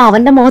കാണുമ്പോൾ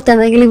അവൻ്റെ മുഖത്ത്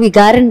എന്തെങ്കിലും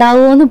വികാരം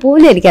ഉണ്ടാവുമോ എന്ന്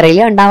പോലും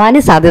എനിക്കറിയില്ല,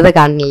 ഉണ്ടാവാനും സാധ്യത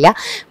കാണുന്നില്ല.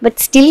 ബട്ട്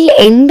സ്റ്റിൽ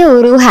എൻ്റെ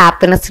ഒരു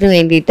ഹാപ്പിനെസ്സിന്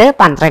വേണ്ടിയിട്ട്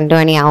 12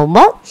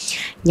 മണിയാവുമ്പോൾ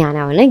ഞാൻ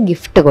അവന്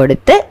ഗിഫ്റ്റ്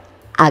കൊടുത്ത്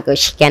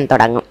ആഘോഷിക്കാൻ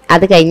തുടങ്ങും.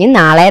 അത് കഴിഞ്ഞ്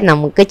നാളെ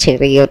നമുക്ക്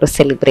ചെറിയൊരു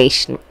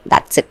സെലിബ്രേഷൻ,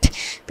 ദാറ്റ്സ് ഇറ്റ്.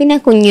 പിന്നെ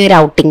കുഞ്ഞൊരു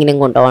ഔട്ടിങ്ങിനും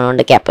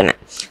കൊണ്ടുപോകണമുണ്ട് ക്യാപ്പിന്,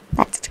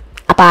 ദാറ്റ്സ് ഇറ്റ്.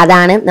 അപ്പോൾ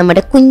അതാണ്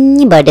നമ്മുടെ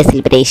കുഞ്ഞ് ബർത്ത്ഡേ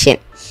സെലിബ്രേഷൻ.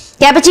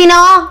 ക്യാപ്പച്ചീനോ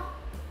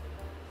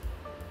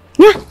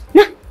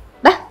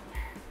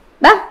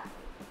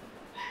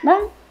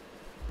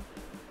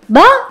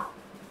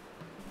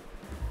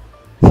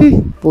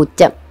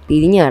പൂച്ച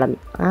തിരിഞ്ഞു കിടന്നു.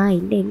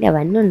 ഇല്ല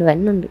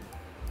വന്നുണ്ട്.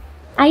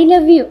 I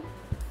love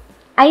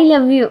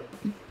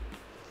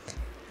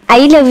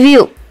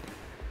you.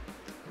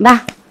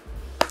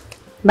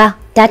 ബാ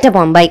ടാറ്റ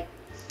പോം. ബൈ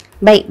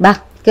ബാ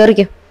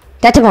കേറിക്കോ.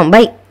 ടാറ്റ പോം.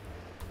 ബൈ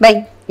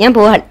ഞാൻ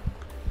പോവാൻ.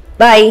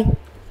 ബൈ.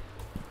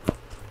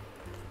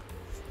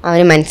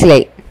 അവന്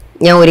മനസ്സിലായി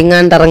ഞാൻ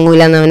ഒരുങ്ങാൻ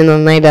തുടങ്ങൂല എന്ന്. അവന്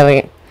നന്നായിട്ട്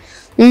അറിയാം.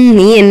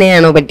 നീ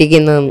എന്നെയാണോ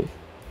പറ്റിക്കുന്നതെന്ന്.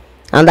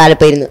 അവൻ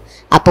താല്പര്യന്നു.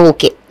 അപ്പോൾ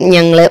ഓക്കെ,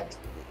 ഞങ്ങള്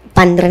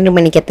 12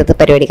 മണിക്ക് എത്തത്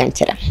പരിപാടി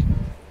കാണിച്ചു തരാം.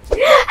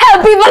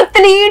 Happy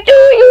birthday to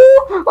you.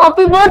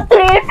 അപ്പൊ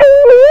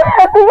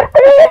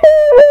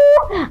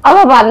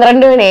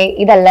 12 മണി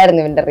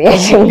ഇതല്ലായിരുന്നു ഇവന്റെ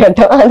റിയാക്ഷൻ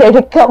കേട്ടോ,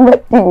 അതെടുക്കാൻ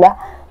പറ്റില്ല.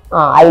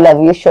 I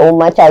love you so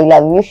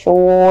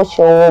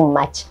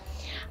much.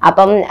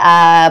 അപ്പം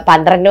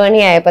 12 മണി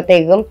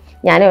ആയപ്പോഴത്തേക്കും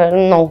ഞാൻ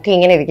നോക്കി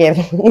ഇങ്ങനെ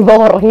ഇരിക്കുകയായിരുന്നു. ഇവ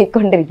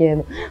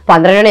ഉറങ്ങിക്കൊണ്ടിരിക്കുകയായിരുന്നു.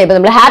 12 മണി ആയപ്പോ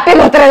നമ്മള് ഹാപ്പി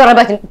ബർത്ത്ഡേ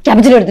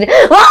ക്യാപ്പച്ചിനോ എടുത്തിട്ട്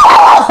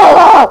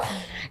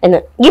എന്ന്.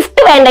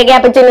 ഗിഫ്റ്റ് വേണ്ട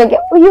ക്യാപ്പച്ചിനൊക്കെ.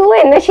 അയ്യോ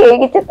എന്നെ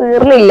ശേഖരിച്ച്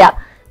തീർന്നില്ല.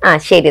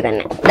 ശരി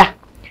തന്നെ,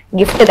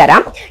 ഗിഫ്റ്റ്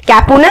തരാം.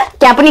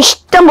 ക്യാപ്പിന്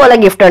ഇഷ്ടം പോലെ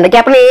ഗിഫ്റ്റ് ഉണ്ട്.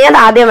 ക്യാപ്പിന് ഏത്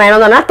ആദ്യം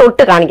വേണമെന്ന് പറഞ്ഞാൽ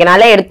തൊട്ട് കാണിക്കണം,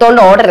 അല്ലെ എടുത്തോണ്ട്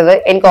ഓടരുത്.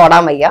 എനിക്ക്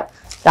ഓടാൻ വയ്യ,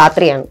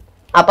 രാത്രിയാണ്.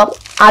 അപ്പം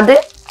അത്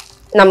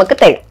നമുക്ക്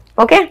തരും.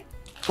 Okay,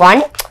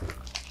 1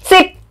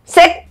 sit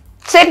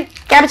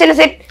ക്യാപ്ചിന്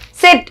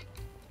sit.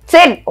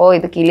 ഓ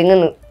ഇത്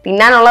കിലുങ്ങുന്നു,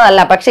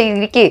 തിന്നാനുള്ളതല്ല പക്ഷെ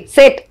ഇരിക്ക്.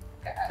 സിറ്റ്.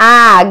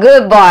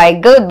 ഗുഡ്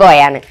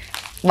ബോയ് ആണ്.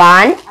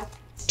 1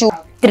 2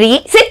 3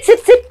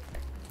 സിറ്റ്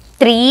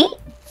 3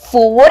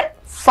 4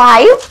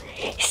 5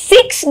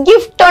 6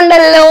 ഗിഫ്റ്റ്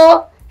ഉണ്ടല്ലോ.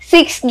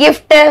 6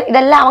 ഗിഫ്റ്റ്.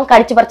 ഇതെല്ലാം അവൻ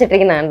കടിച്ചു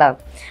പറിച്ചിട്ടിരിക്കുന്ന കണ്ടോ.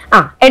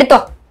 എടുത്തോ,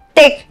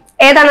 ടേക്ക്.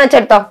 ഏതാണെന്ന്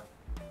വെച്ചെടുത്തോ.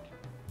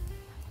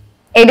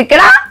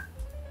 എടുക്കടാ,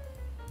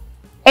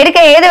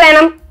 ഏത്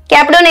വേണം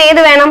ക്യാപ്റ്റോന്?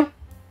 ഏത് വേണം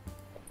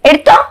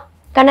എടുത്തോ.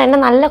 കാരണം എന്നെ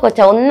നല്ല കൊച്ച,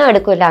 ഒന്നും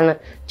എടുക്കൂല എന്ന്.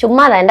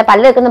 ചുമ്മാതാ, എന്റെ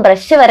പല്ല് വെക്കുന്ന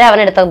ബ്രഷ് വരെ അവൻ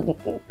എടുത്ത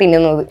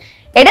തിന്നുന്നത്.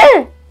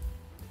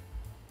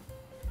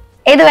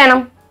 ഏത് വേണം?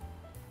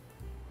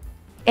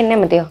 എന്നെ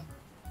മതിയോ?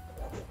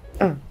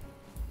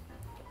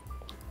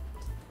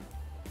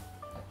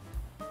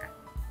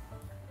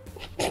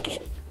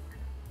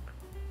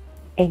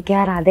 എനിക്ക്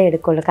അതേ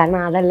എടുക്കുള്ളൂ, കാരണം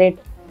അതല്ലേ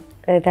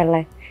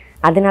ഇതല്ലേ,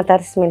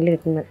 അതിനകത്ത് സ്മെല്ല്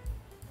കിട്ടുന്നത്.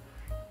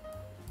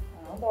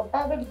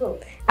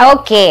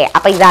 ഓക്കെ,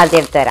 അപ്പൊ ഇതാദ്യം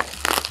എടുത്തു തരാം.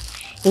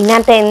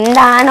 ഇതിനകത്ത്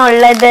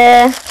എന്താണുള്ളത്?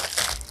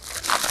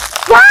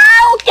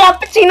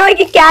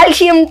 ക്യാപ്പച്ചിനോയ്ക്ക്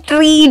കാൽഷ്യം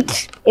ട്രീറ്റ്.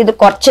 ഇത്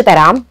കുറച്ച്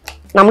തരാം.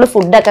 നമ്മൾ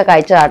ഫുഡൊക്കെ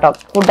കഴിച്ചതാട്ടോ.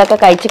 ഫുഡൊക്കെ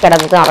കഴിച്ച്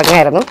കിടന്നിട്ട്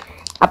ഇറങ്ങായിരുന്നു.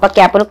 അപ്പൊ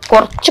ക്യാപ്പിന്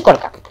കുറച്ച്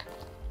കൊടുക്കാം.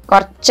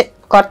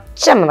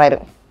 കുറച്ചമ്മ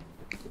തരും.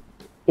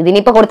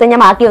 ഇതിനിപ്പോ കൊടുത്തു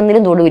കഴിഞ്ഞാൽ ബാക്കി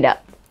ഒന്നിനും തൊടൂല.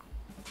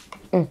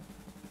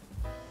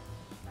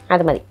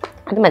 അത് മതി.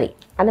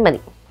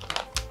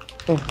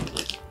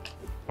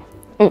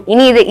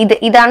 ഇനി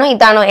ഇതാണോ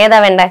ഏതാ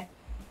വേണ്ടേ?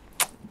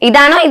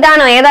 ഇതാണോ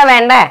ഏതാ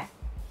വേണ്ടേ?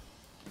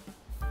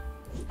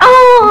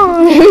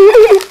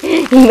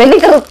 ഇവന്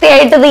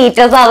കൃത്യമായിട്ട് തീറ്റ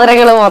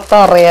സാധനങ്ങള് മൊത്തം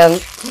അറിയാം.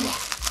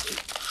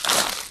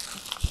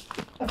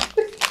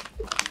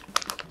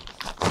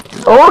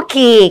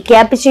 ഓക്കെ,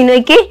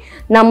 ക്യാപ്പച്ചിനോയ്ക്ക്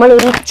നമ്മൾ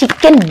ഒരു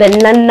chicken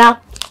banana.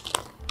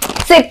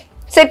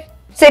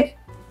 Sit.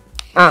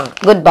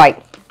 Good boy.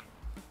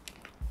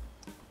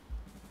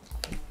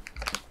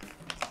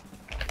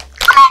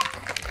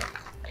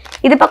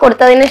 ഇതിപ്പോ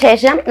കൊടുത്തതിന്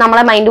ശേഷം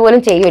നമ്മളെ മൈൻഡ് പോലും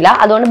ചെയ്യൂല.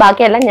 അതുകൊണ്ട്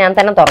ബാക്കിയെല്ലാം ഞാൻ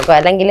തന്നെ തുറക്കും.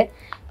 അല്ലെങ്കിൽ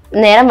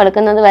നേരം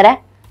വെളുക്കുന്നത് വരെ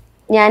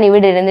ഞാൻ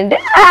ഇവിടെ ഇരുന്നിട്ട്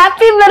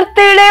ഹാപ്പി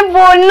ബർത്ത്ഡേ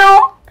പോന്നു,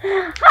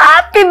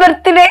 ഹാപ്പി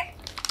ബർത്ത്ഡേ.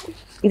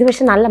 ഇത്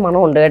പക്ഷെ നല്ല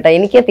മണമുണ്ട് കേട്ടോ,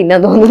 എനിക്ക് തിന്നാൻ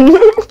തോന്നുന്നു.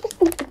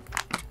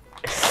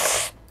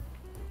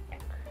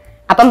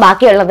 അപ്പം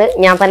ബാക്കിയുള്ളത്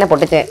ഞാൻ തന്നെ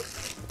പൊട്ടിച്ച്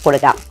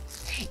കൊടുക്കാം.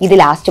 ഇത്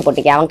ലാസ്റ്റ്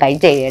പൊട്ടിക്കാം, അവൻ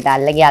കഴിച്ചു കഴിയട്ടെ,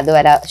 അല്ലെങ്കിൽ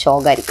അതുവരെ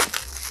ശോകമായിരിക്കും.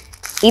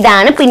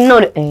 ഇതാണ്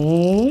പിന്നൊരു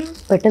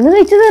പെട്ടെന്ന്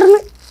കഴിച്ചു തീർന്ന്.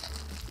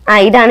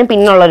 ഇതാണ്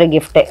പിന്നുള്ളൊരു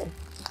ഗിഫ്റ്റ്.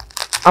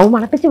 അവൻ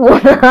മണപ്പിച്ച്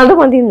പോകുന്ന അത്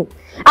മതിയെന്ന്.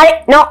 അതെ,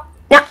 നോ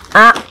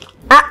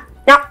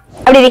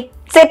അവിടെ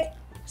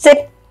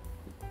സിറ്റ്.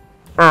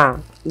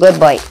 Good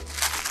boy.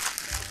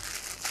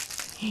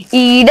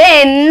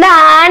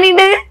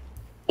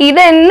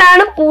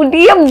 ഇതെന്താണ്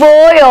പുതിയ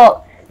ബോയോ?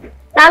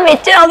 ഞാൻ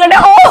വെച്ച് നോക്കട്ടെ.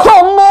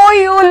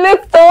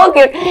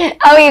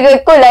 അവ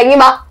വെക്കൂല. ഇങ്ങി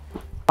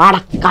വാട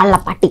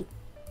കള്ളപ്പട്ടി.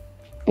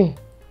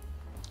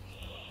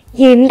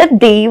 എന്റെ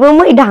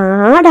ദൈവമോ,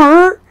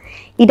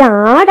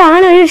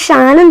 ഇതാടാണ് ഒരു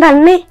ശാനം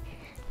തന്നെ.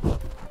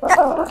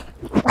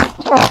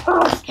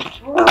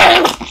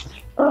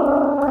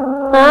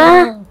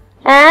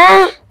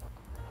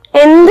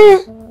 എന്ത്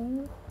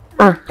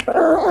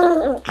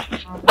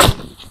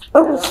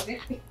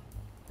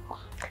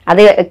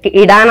അത്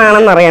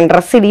ഇടാനാണെന്നറിയാം,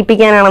 ഡ്രസ്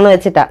ഇടിപ്പിക്കാനാണെന്ന്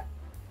വെച്ചിട്ടാ.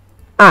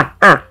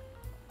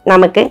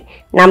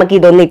 നമുക്ക്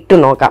ഇതൊന്ന് ഇട്ടു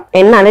നോക്കാം,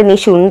 എന്നാലും നീ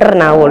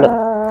ശുണ്ടനാവുള്ളൂ.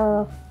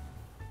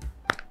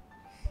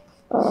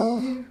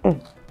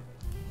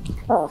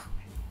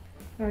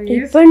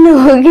 ഇപ്പൊ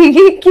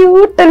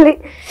ക്യൂട്ടല്ലേ,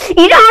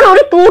 ഇതാണ്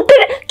ഒരു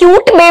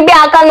ക്യൂട്ട് ബേബി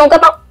ആക്കാൻ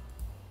നോക്കാം.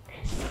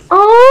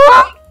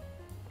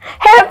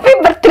 ഹാപ്പി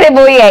ബർത്ത്ഡേ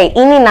ബോയ് ആയി.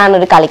 ഇനി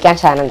ഞാനൊരു കളിക്കാൻ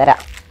സാധനം തരാം,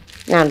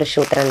 ഞാനൊരു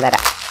ഷൂട്ടറും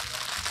തരാം.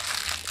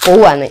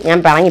 പോവാന്ന് ഞാൻ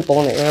പിണങ്ങി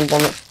പോന്നു, ഞാൻ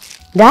പോന്നു.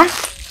 ഇതാ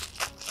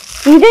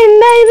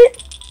ഇതെന്തായത്?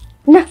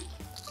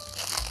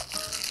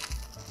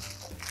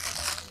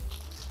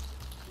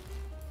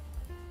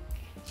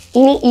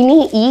 ഇനി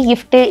ഈ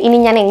ഗിഫ്റ്റ് ഇനി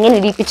ഞാൻ എങ്ങനെ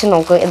ഇടിപ്പിച്ചു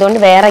നോക്കും, അതുകൊണ്ട്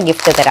വേറെ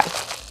ഗിഫ്റ്റ് തരാം.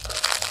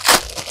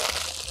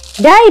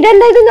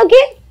 ഇതെന്താ ഇത്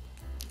നോക്കിയേ,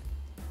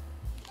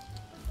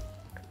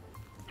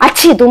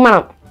 അച്ചി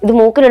തുമ്മണം, ഇത്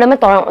മൂക്കിലിടുമ്പോ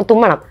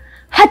തുമ്മണം.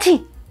 ഹച്ചി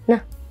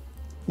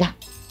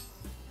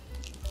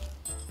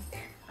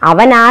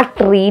അവൻ ആ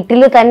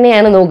ട്രീറ്റിൽ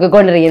തന്നെയാണ്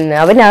നോക്കിക്കൊണ്ടിരിക്കുന്നത്,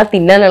 അവൻ ആ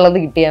തിന്നാനുള്ളത്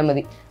കിട്ടിയാൽ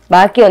മതി,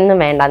 ബാക്കി ഒന്നും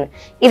വേണ്ടാന്ന്.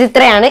 ഇത്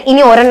ഇത്രയാണ്,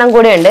 ഇനി ഒരെണ്ണം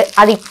കൂടെ ഉണ്ട്,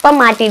 അതിപ്പം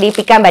മാറ്റി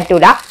ഇടിപ്പിക്കാൻ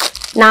പറ്റൂല.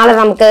 നാളെ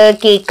നമുക്ക്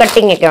കേക്ക്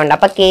കട്ടിങ് ഒക്കെ ഉണ്ട്,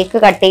 അപ്പൊ കേക്ക്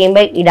കട്ട്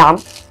ചെയ്യുമ്പോ ഇടാം.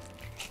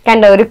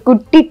 കണ്ടോ ഒരു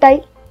കുട്ടി ടൈ,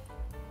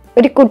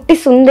 ഒരു കുട്ടി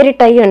സുന്ദരി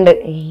ടൈ ഉണ്ട്.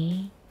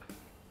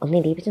 ഒന്ന്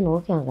ഇടിപ്പിച്ച്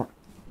നോക്കി നോക്കാം,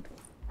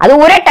 അത്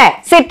ഊരട്ടെ.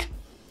 സിറ്റ്.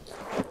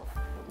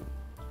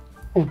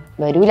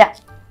 വരൂല,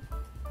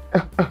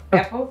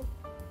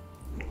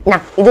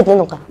 ഇതിട്ട്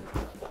നോക്കാം.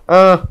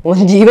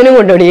 ജീവനും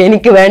കൊണ്ടോടി,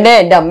 എനിക്ക് വേണ്ടേ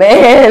എന്റെ അമ്മേ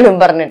എന്നും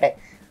പറഞ്ഞിട്ട്.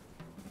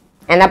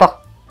 എന്നാപ്പോ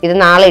ഇത്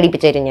നാളെ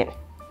ഇടിപ്പിച്ചു തരും ഞാൻ.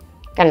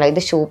 കണ്ടോ ഇത്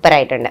സൂപ്പർ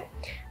ആയിട്ടുണ്ട്.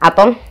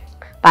 അപ്പം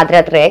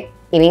പാതിരാത്രിയായി,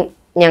 ഇനി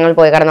ഞങ്ങൾ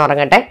പോയി കിടന്ന്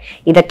ഉറങ്ങട്ടെ.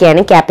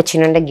 ഇതൊക്കെയാണ്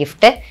ക്യാപ്പച്ചിനോന്റെ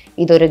ഗിഫ്റ്റ്.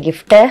 ഇതൊരു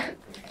ഗിഫ്റ്റ്,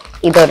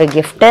 ഇതൊരു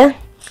ഗിഫ്റ്റ്,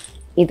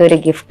 ഇതൊരു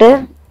ഗിഫ്റ്റ്,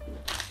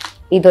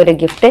 ഇതൊരു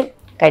ഗിഫ്റ്റ്,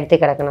 കഴുത്തി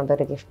കിടക്കണം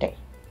അതൊരു ഗിഫ്റ്റ്.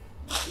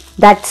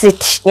 That's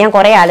it. ഞാൻ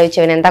കുറെ ആലോചിച്ചു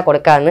അവൻ എന്താ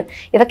കൊടുക്കാന്ന്.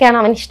 ഇതൊക്കെയാണ്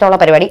അവന് ഇഷ്ടമുള്ള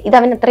പരിപാടി. ഇത്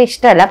അവന് അത്ര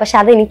ഇഷ്ടമല്ല, പക്ഷെ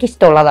അത് എനിക്ക്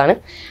ഇഷ്ടമുള്ളതാണ്.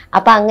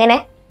 അപ്പൊ അങ്ങനെ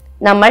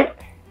നമ്മൾ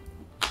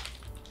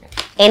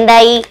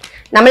എന്തായി,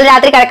 നമ്മൾ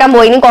രാത്രി കിടക്കാൻ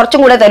പോയി. ഇനി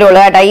കുറച്ചും കൂടെ തരുള്ളൂ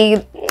കേട്ടോ, ഈ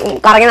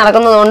കറങ്ങി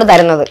നടക്കുന്നത് കൊണ്ട്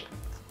തരുന്നത്.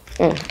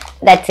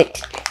 That's it.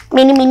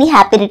 Mini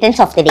happy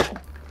returns of the day.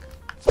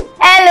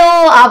 Hello,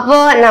 അപ്പോ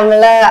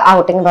നമ്മള്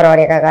ഔട്ടിങ്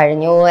പരിപാടിയൊക്കെ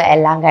കഴിഞ്ഞു,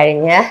 എല്ലാം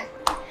കഴിഞ്ഞ്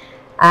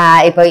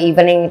ഇപ്പൊ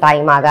ഈവനിങ്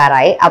ടൈം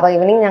ആകാറായി. അപ്പൊ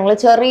ഈവനിങ് ഞങ്ങൾ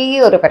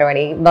ചെറിയൊരു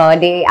പരിപാടി,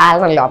 ബർത്ത്ഡേ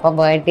ആണല്ലോ, അപ്പൊ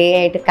ബർത്ത്ഡേ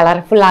ആയിട്ട്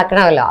കളർഫുൾ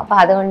ആക്കണമല്ലോ, അപ്പൊ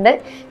അതുകൊണ്ട്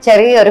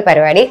ചെറിയൊരു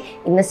പരിപാടി.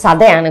 ഇന്ന്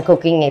സദയാണ്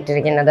കുക്കിംഗ്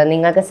ഏറ്റിരിക്കുന്നത്.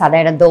 നിങ്ങൾക്ക്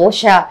സദയുടെ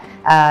ദോശ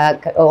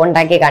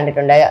ഉണ്ടാക്കി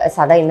കണ്ടിട്ടുണ്ട്.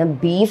 സദ ഇന്ന്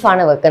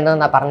ബീഫാണ്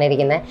വെക്കുന്നതെന്നാണ്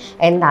പറഞ്ഞിരിക്കുന്നത്,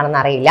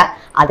 എന്താണെന്ന് അറിയില്ല.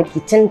 അത്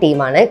കിച്ചൺ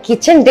ടീമാണ്.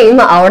 കിച്ചൺ ടീം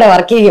അവിടെ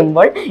വർക്ക്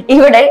ചെയ്യുമ്പോൾ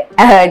ഇവിടെ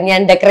ഞാൻ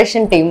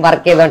ഡെക്കറേഷൻ ടീം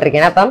വർക്ക്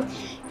ചെയ്തുകൊണ്ടിരിക്കുന്നത്. അപ്പം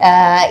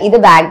ഇത്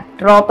ബാക്ക്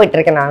ഡ്രോപ്പ്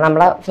ഇട്ടിരിക്കുന്നതാണ്,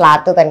 നമ്മളെ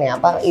ഫ്ലാറ്റ് തന്നെയാണ്.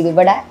 അപ്പം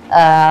ഇതിവിടെ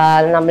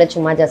നമ്മൾ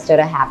ചുമ്മാ ജസ്റ്റ്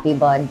ഒരു ഹാപ്പി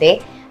ബർത്ത്ഡേ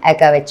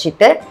ഒക്കെ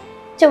വെച്ചിട്ട്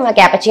ചുമ്മാ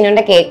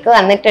ക്യാപ്പച്ചീനോന്റെ കേക്ക്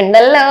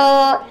വന്നിട്ടുണ്ടല്ലോ.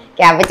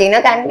 ക്യാപ്പച്ചീനോ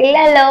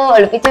കണ്ടില്ലല്ലോ,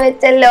 ഒളിപ്പിച്ച്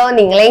വെച്ചല്ലോ.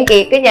 നിങ്ങളെയും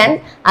കേക്ക് ഞാൻ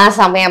ആ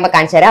സമയമാകുമ്പോൾ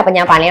കാണിച്ചു തരാം. അപ്പം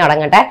ഞാൻ പണി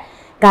തുടങ്ങട്ടെ,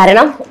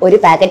 കാരണം ഒരു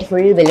പാക്കറ്റ്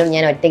ഫുൾ ബലൂൺ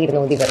ഞാൻ ഒറ്റയ്ക്ക്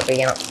ഇരുന്ന് ഊതി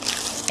പഠിപ്പിക്കണം.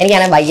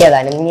 എനിക്കാണെ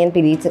വയ്യതാണ്, ഞാൻ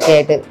തിരിച്ചൊക്കെ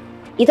ആയിട്ട്.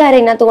 ഇതാരും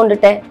ഇതിനകത്ത്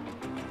കൊണ്ടിട്ടെ.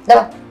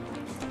 ഇതാ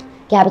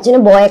ക്യാപ്പച്ചീനോ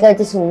ബോയൊക്കെ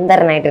വെച്ച്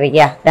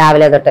സുന്ദരനായിട്ടിരിക്കുക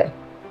രാവിലെ തൊട്ട്.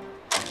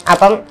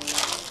 അപ്പം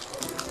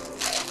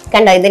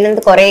കണ്ടോ,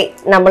 ഇതിനകത്ത് കുറെ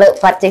നമ്മൾ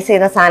പർച്ചേസ്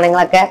ചെയ്ത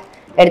സാധനങ്ങളൊക്കെ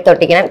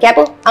എടുത്തൊട്ടിക്കണം.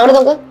 ക്യാപ്പു അങ്ങോട്ട്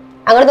നോക്ക്,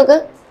 അങ്ങോട്ട് നോക്ക്.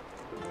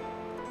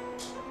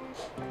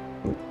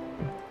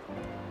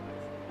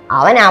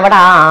 അവൻ അവിടെ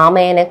ആ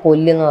ആമേനെ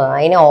കൊല്ലുന്നത്,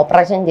 അതിനെ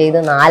ഓപ്പറേഷൻ ചെയ്ത്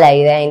 4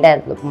 ആയി, അതിന്റെ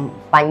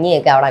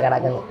പഞ്ഞിയൊക്കെ അവിടെ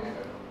കിടക്കുന്നു.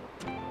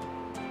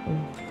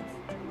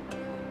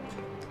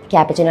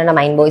 ക്യാപ്പച്ചിനോന്റെ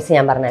മൈൻഡ് വോയിസ്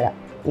ഞാൻ പറഞ്ഞുതരാം,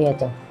 നീ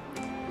വെച്ചോ.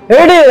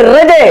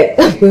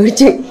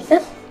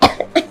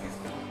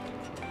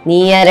 നീ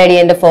ആരടി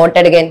എന്റെ ഫോട്ടോ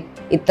എടുക്കാൻ?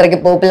 ഇത്രയ്ക്ക്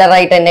പോപ്പുലർ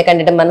ആയിട്ട് എന്നെ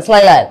കണ്ടിട്ട്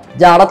മനസ്സിലായില്ല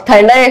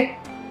ജാടത്തണ്ടേ.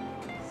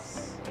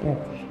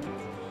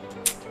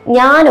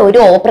 ഞാൻ ഒരു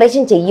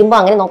ഓപ്പറേഷൻ ചെയ്യുമ്പോ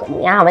അങ്ങനെ നോക്കാം.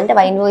 ഞാൻ അവന്റെ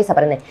വൈൻ വോയിസാ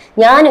പറയുന്നത്.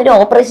 ഞാനൊരു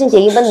ഓപ്പറേഷൻ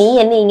ചെയ്യുമ്പോ നീ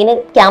എന്നെ ഇങ്ങനെ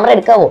ക്യാമറ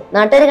എടുക്കാവോ?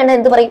 നാട്ടുകാർ കണ്ട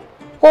എന്ത് പറയും?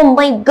 ഓ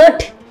മൈ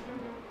ഗോഡ്,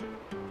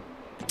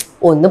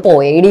 ഒന്ന്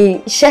പോയേടി.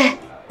 ഷേ,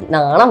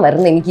 നാണം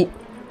വരുന്നു എനിക്ക്.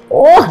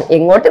 ഓ,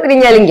 എങ്ങോട്ട്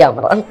തിരിഞ്ഞാലും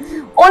ക്യാമറ,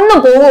 ഒന്ന്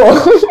പോവോ?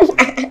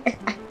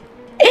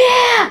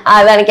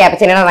 അതാണ്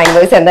ക്യാപ്പച്ചിനോടെ മൈൻഡ്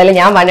വോയിസ്. എന്തായാലും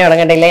ഞാൻ പണി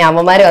തുടങ്ങണ്ടില്ല,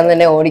 അമ്മമാര് വന്ന്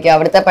തന്നെ ഓടിക്കും.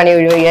 അവിടുത്തെ പണി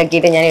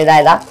ഒഴിവാക്കിയിട്ട് ഞാൻ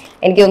ഇതായതാ.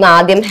 എനിക്ക് ഒന്ന്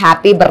ആദ്യം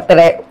ഹാപ്പി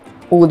ബർത്ത്ഡേ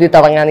ഊതി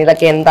തുടങ്ങാന്ന്.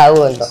 ഇതൊക്കെ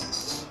എന്താവും എന്തോ.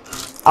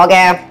 ഓക്കെ,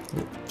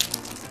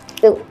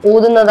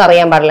 ഊതുന്നത്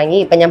അറിയാൻ പാടില്ലെങ്കിൽ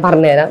ഇപ്പൊ ഞാൻ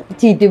പറഞ്ഞുതരാം,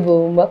 ചീറ്റി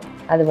പോകുമ്പോ.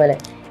 അതുപോലെ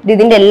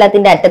ഇതിന്റെ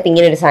എല്ലാത്തിന്റെ അറ്റത്ത്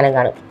ഇങ്ങനെ ഒരു സാധനം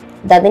കാണും.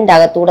 ഇത് അതിന്റെ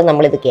അകത്തൂടെ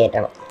നമ്മൾ ഇത്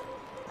കയറ്റണം.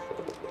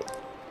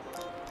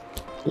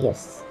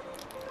 യെസ്,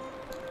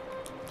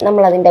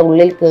 നമ്മൾ അതിന്റെ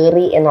ഉള്ളിൽ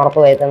കയറി എന്ന്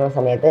ഉറപ്പ് വരുത്തുന്ന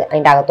സമയത്ത്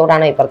അതിന്റെ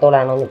അകത്തോടാണോ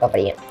ഇപ്പുറത്തോടാണോ എന്ന് ഇപ്പൊ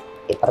പഠിക്കാം.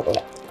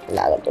 ഇപ്പുറത്തൂടെ അല്ല,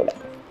 അകത്തൂടെ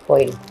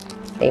പോയി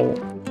ചെയ്യുന്നു.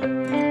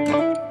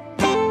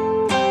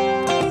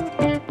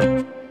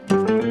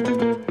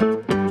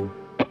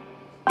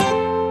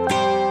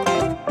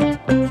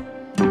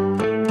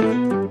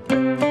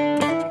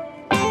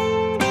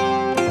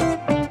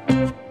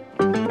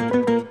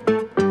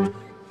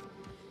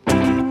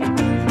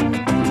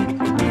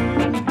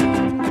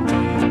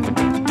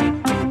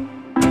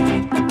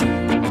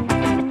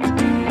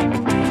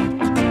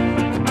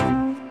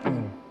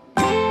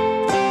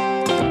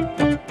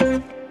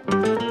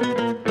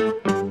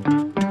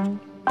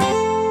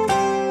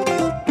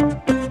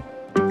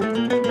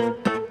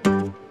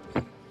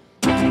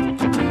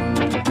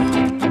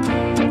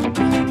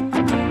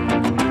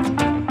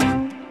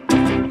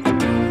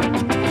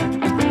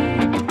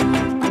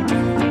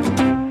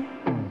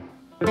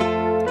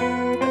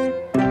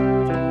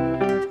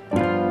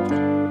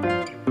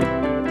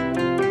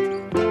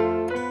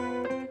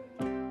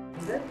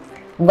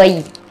 Why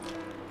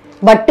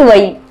but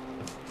why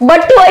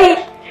but why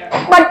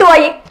but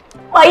why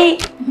Y.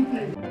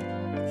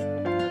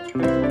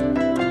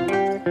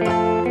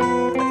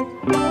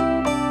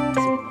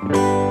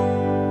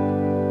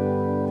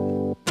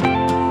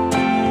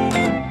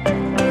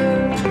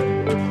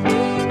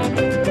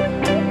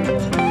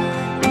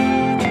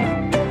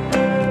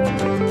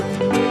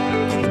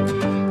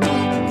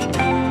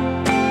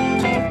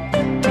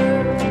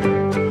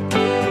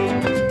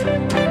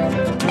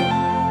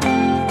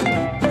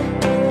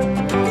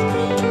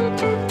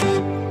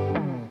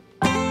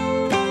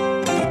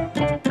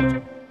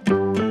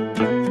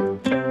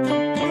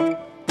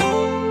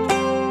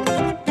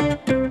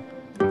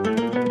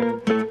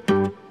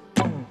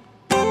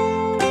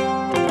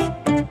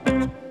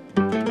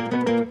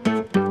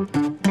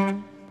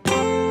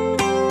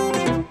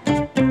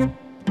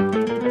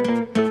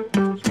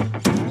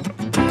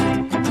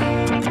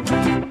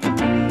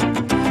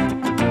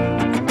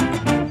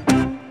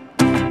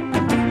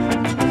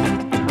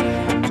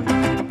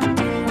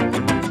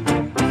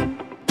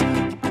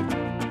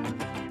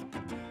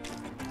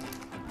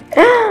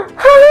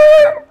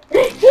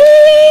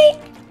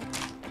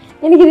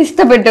 എനിക്കിത്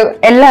ഇഷ്ടപ്പെട്ടു.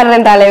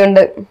 എല്ലാവരുടെയും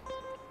തലയുണ്ട്.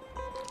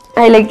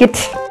 I like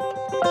it.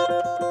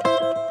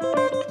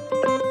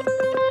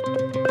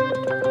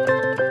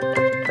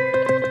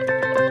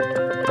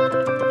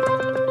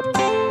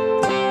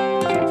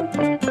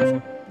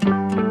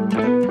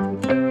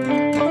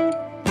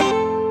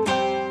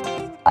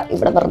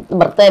 ഇവിടെ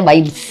ബർത്ത്ഡേ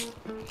വൈബ്സ്.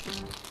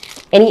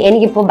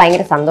 എനിക്കിപ്പോൾ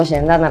ഭയങ്കര സന്തോഷം.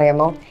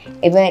 എന്താണെന്നറിയാമോ,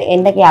 ഇപ്പം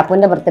എൻ്റെ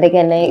ക്യാപ്പുവിൻ്റെ ബർത്ത്ഡേക്ക്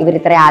തന്നെ ഇവർ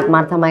ഇത്ര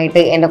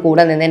ആത്മാർത്ഥമായിട്ട് എൻ്റെ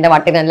കൂടെ നിന്ന് എൻ്റെ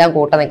വട്ടിനെല്ലാം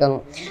കൂട്ട നിൽക്കുന്നു.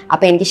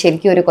 അപ്പം എനിക്ക്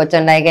ശരിക്കും ഒരു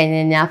കൊച്ചുണ്ടായി കഴിഞ്ഞ്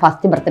കഴിഞ്ഞാൽ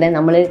ഫസ്റ്റ് ബർത്ത്ഡേ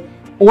നമ്മൾ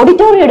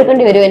ഓഡിറ്റോറിയം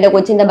എടുക്കേണ്ടി വരും. എൻ്റെ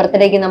കൊച്ചിൻ്റെ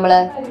ബർത്ത്ഡേക്ക് നമ്മൾ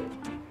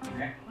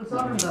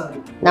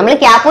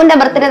ക്യാപ്പുവിൻ്റെ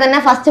ബർത്ത്ഡേ തന്നെ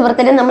ഫസ്റ്റ്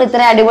ബർത്ത്ഡേ നമ്മൾ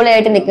ഇത്ര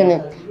അടിപൊളിയായിട്ട് നിൽക്കുന്നു.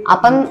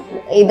 അപ്പം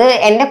ഇത്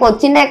എൻ്റെ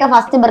കൊച്ചിൻ്റെ ഒക്കെ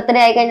ഫസ്റ്റ്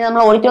ബർത്ത്ഡേ ആയി കഴിഞ്ഞാൽ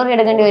നമ്മൾ ഓഡിറ്റോറിയം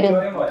എടുക്കേണ്ടി വരും.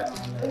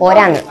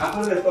 പോരാന്ന്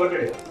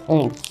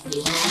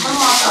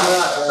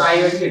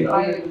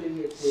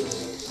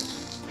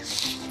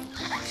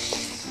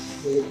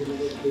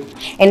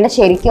എന്റെ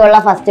ശരിക്കുള്ള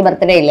ഫസ്റ്റ്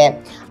ബർത്ത്ഡേ ഇല്ലേ,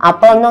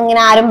 അപ്പൊ ഒന്നും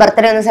ഇങ്ങനെ ആരും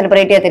ബർത്ത്ഡേ ഒന്നും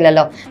സെലിബ്രേറ്റ്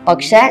ചെയ്യത്തില്ലല്ലോ.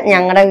 പക്ഷെ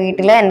ഞങ്ങളുടെ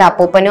വീട്ടില് എന്റെ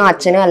അപ്പൂപ്പനും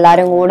അച്ഛനും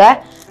എല്ലാരും കൂടെ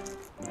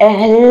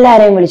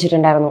എല്ലാരെയും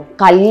വിളിച്ചിട്ടുണ്ടായിരുന്നു.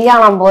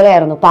 കല്യാണം പോലെ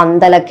ആയിരുന്നു.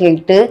 പന്തലൊക്കെ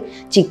ഇട്ട്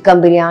ചിക്കൻ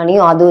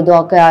ബിരിയാണിയും അതും ഇതും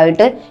ഒക്കെ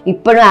ആയിട്ട്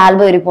ഇപ്പോഴും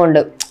ആൽബം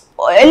ഇരിപ്പുണ്ട്.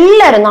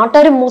 എല്ലാരും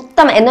നാട്ടുകാർ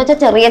മൊത്തം എന്ന് വെച്ചാൽ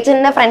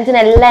ചെറിയച്ഛന്റെ ഫ്രണ്ട്സിന്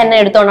എല്ലാം എന്നെ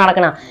എടുത്തോണ്ട്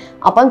നടക്കണം.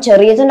 അപ്പം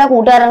ചെറിയച്ഛന്റെ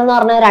കൂട്ടുകാരെന്ന്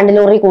പറഞ്ഞാൽ 2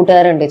 ലോറി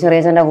കൂട്ടുകാരുണ്ട്.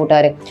 ചെറിയച്ഛന്റെ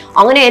കൂട്ടുകാർ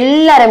അങ്ങനെ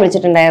എല്ലാരും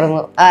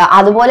വിളിച്ചിട്ടുണ്ടായിരുന്നു.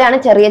 അതുപോലെയാണ്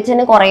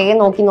ചെറിയച്ഛന് കുറെ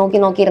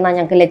നോക്കിയിരുന്ന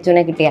ഞങ്ങൾക്ക്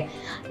ലച്ചുവിനെ കിട്ടിയ.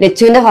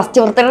 ലച്ചുവിന്റെ ഫസ്റ്റ്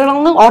ബർത്ത്ഡേ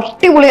ഒന്ന്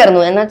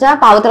അടിപൊളിയായിരുന്നു. എന്ന് വെച്ചാൽ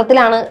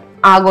പവിത്രത്തിലാണ്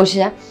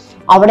ആഘോഷിച്ച.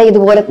 അവിടെ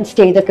ഇതുപോലെ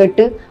സ്റ്റേജൊക്കെ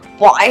ഇട്ട്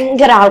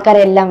ഭയങ്കര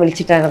ആൾക്കാരെ എല്ലാം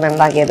വിളിച്ചിട്ടായിരുന്നു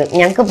ഉണ്ടാക്കിയത്.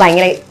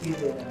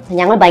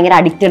 ഞങ്ങൾ ഭയങ്കര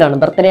അഡിക്റ്റഡ് ആണ്.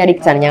 ബർത്ത്ഡേ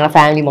അഡിക്ട്സ് ആണ് ഞങ്ങളുടെ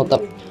ഫാമിലി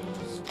മൊത്തം.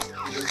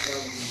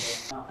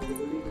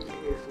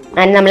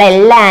 നമ്മളെ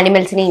എല്ലാ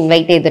ആനിമൽസിനെയും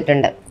ഇൻവൈറ്റ്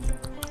ചെയ്തിട്ടുണ്ട്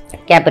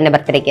ക്യാപ്പിന്റെ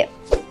ബർത്ത്ഡേക്ക്.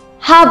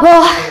 അപ്പോ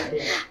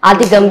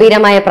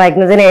അതിഗംഭീരമായ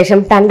പ്രയത്നത്തിന് ശേഷം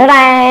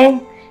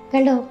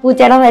കണ്ടോ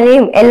പൂച്ചയുടെ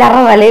വലയും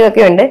എല്ലാവരുടെ വലയും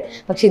ഒക്കെ ഉണ്ട്.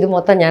 പക്ഷെ ഇത്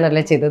മൊത്തം ഞാനല്ല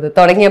ചെയ്തത്.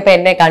 തുടങ്ങിയപ്പോൾ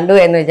എന്നെ കണ്ടു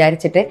എന്ന്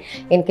വിചാരിച്ചിട്ട്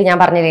ഞാൻ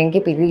പറഞ്ഞില്ല,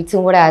 എനിക്ക്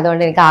പീരീഡ്സും കൂടെ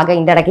ആയതുകൊണ്ട് എനിക്ക് ആകെ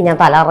ഇതിൻ്റെ ഇടയ്ക്ക് ഞാൻ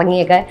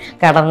തലറങ്ങിയൊക്കെ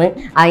കിടന്ന്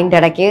അതിൻ്റെ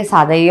ഇടയ്ക്ക്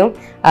സതയും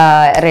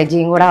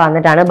റെജിയും കൂടെ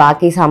വന്നിട്ടാണ്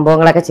ബാക്കി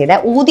സംഭവങ്ങളൊക്കെ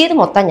ചെയ്തത്. ഊതിയത്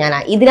മൊത്തം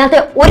ഞാനാണ്.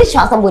 ഇതിനകത്ത് ഒരു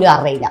ശ്വാസം പോലും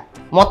അറിയില്ല.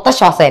 മൊത്തം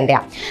ശ്വാസം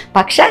എൻ്റെയാണ്.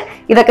 പക്ഷെ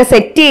ഇതൊക്കെ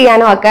സെറ്റ്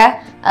ചെയ്യാനും ഒക്കെ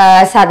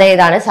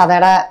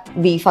സതയുടെ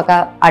ബീഫൊക്കെ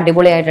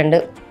അടിപൊളിയായിട്ടുണ്ട്.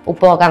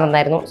 ഉപ്പൊക്കെ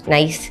നന്നായിരുന്നു.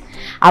 നൈസ്.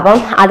 അപ്പം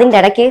അതിൻ്റെ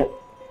ഇടയ്ക്ക്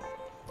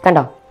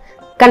കണ്ടോ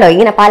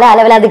ഇങ്ങനെ പല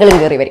അലവലാദികളും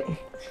കയറി വരും.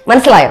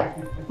 മനസ്സിലായോ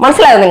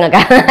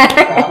നിങ്ങൾക്ക്?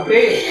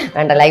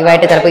 വേണ്ട,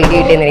 ലൈവായിട്ട് ചിലപ്പോൾ ഇടി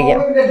കിട്ടിയെന്നിരിക്കും.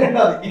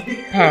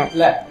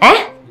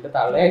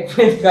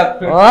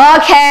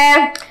 ഓക്കെ.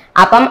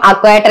 അപ്പം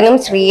അക്വേട്ടനും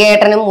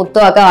ശ്രീയേട്ടനും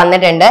മുത്തും ഒക്കെ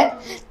വന്നിട്ടുണ്ട്.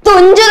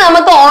 തുഞ്ചു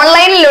നമുക്ക്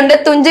ഓൺലൈനിലുണ്ട്.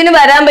 തുഞ്ചിന്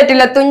വരാൻ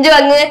പറ്റില്ല. തുഞ്ചു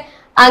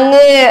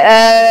അങ്ങ്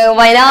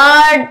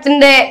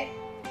വയനാട്ടിന്റെ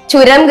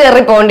ചുരം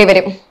കയറി പോകേണ്ടി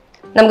വരും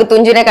നമുക്ക്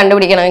തുഞ്ചുവിനെ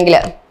കണ്ടുപിടിക്കണമെങ്കിൽ.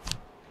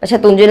 പക്ഷെ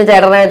തുഞ്ചുവിന്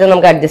ചേർന്നായിട്ട്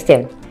നമുക്ക് അഡ്ജസ്റ്റ്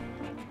ചെയ്യാം.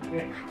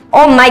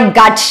 Oh my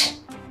God,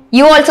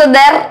 you also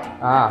there?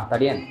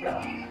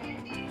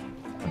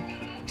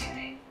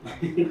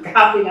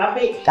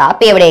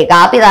 കാപ്പി എവിടെ?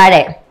 കാപ്പി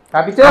താഴെ.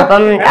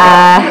 അപ്പം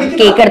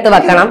കേക്ക് എടുത്ത്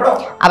വെക്കണം.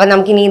 അപ്പൊ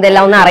നമുക്ക് ഇനി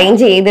ഇതെല്ലാം ഒന്ന്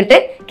അറേഞ്ച് ചെയ്തിട്ട്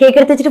കേക്ക്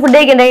എടുത്ത് വെച്ചിട്ട് ഫുഡ്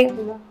കഴിക്കണ്ടേ?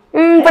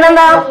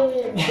 ഇപ്പഴെന്താ?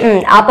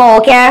 അപ്പൊ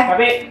ഓക്കെ,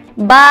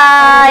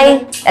 ബൈ.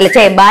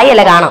 ബൈ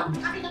അല്ല, കാണാം.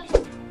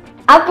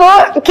 അപ്പോ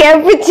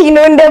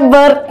ക്യാപ്പുച്ചിനോന്റെ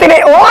ബർത്ത്ഡേ,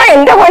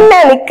 എന്റെ പൊന്നെ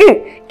നിക്ക്.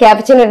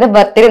 ക്യാപ്പുച്ചിനോന്റെ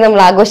ബർത്ത്ഡേ നമ്മൾ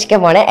ആഘോഷിക്കാൻ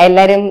പോണേ.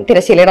 എല്ലാരും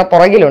തിരശ്ശീലയുടെ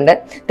പുറകിലുണ്ട്.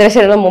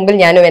 തിരശ്ശീലയുടെ മുമ്പിൽ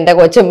ഞാനും എന്റെ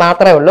കൊച്ചും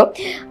മാത്രമേ ഉള്ളൂ.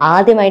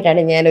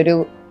 ആദ്യമായിട്ടാണ് ഞാനൊരു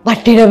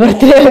പട്ടിയുടെ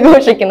ബർത്ത്ഡേ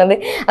ആഘോഷിക്കുന്നത്.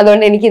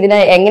 അതുകൊണ്ട് എനിക്ക് ഇതിനെ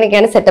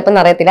എങ്ങനെയൊക്കെയാണ് സെറ്റപ്പ് എന്ന്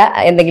അറിയത്തില്ല.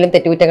 എന്തെങ്കിലും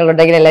തെറ്റുകുറ്റങ്ങൾ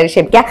ഉണ്ടെങ്കിൽ എല്ലാവരും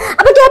ക്ഷമിക്കാം.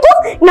 അപ്പൊ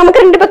നമുക്ക്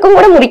 2 പേർക്കും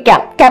കൂടെ മുറിക്കാം.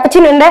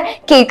 ക്യാപ്പുച്ചിനോന്റെ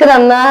കേക്ക്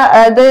തന്ന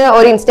അത്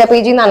ഒരു ഇൻസ്റ്റാ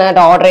പേജിൽ നിന്നാണ്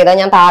കേട്ടോ ഓർഡർ ചെയ്തത്.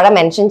 ഞാൻ താഴെ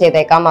മെൻഷൻ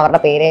ചെയ്തേക്കാം അവരുടെ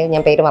പേര്.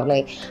 ഞാൻ പേര്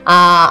മറന്നുപോയി.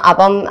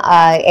 അപ്പം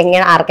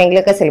എങ്ങനെ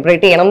ആർക്കെങ്കിലും ഒക്കെ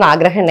സെലിബ്രേറ്റ് ചെയ്യണം എന്ന്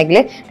ആഗ്രഹം ഉണ്ടെങ്കിൽ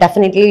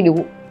ഡെഫിനറ്റ്ലി ഡു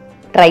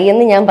ട്രൈ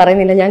എന്ന് ഞാൻ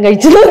പറയുന്നില്ല. ഞാൻ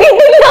കഴിച്ചു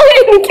നോക്കിയിട്ടില്ല,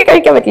 എനിക്ക്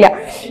കഴിക്കാൻ പറ്റില്ല.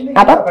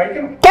 അപ്പം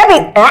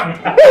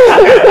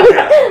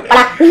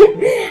ഹാപ്പി.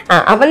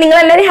 അപ്പൊ നിങ്ങൾ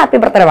എല്ലാവരും ഹാപ്പി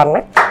ബർത്ത്ഡേ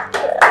പറഞ്ഞു.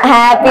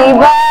 Happy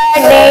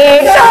birthday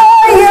to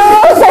you.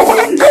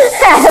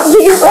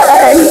 Happy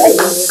birthday.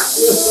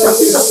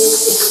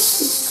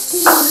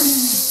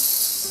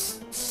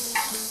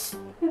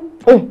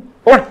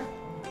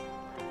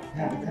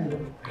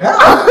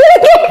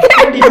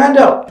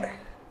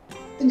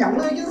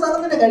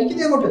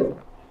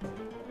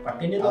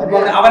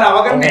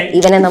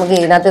 ഇവനെ നമുക്ക്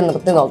ഇതിനകത്ത്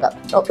നിർത്തി നോക്കാം.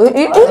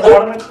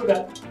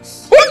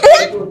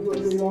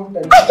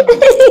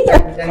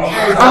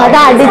 അത്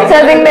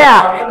അടിച്ചതിന്റെയാ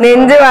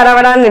നെഞ്ച്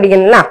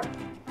വടവടാന്നിരിക്കുന്ന.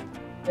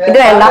 ഇത്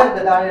വേണ്ട.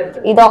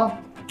 ഇതോ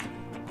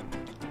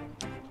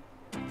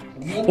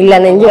ഇല്ല,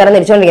 നെഞ്ച് വേറെ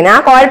നിരിച്ചോണ്ടിരിക്കുന്ന.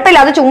 കുഴപ്പമില്ല,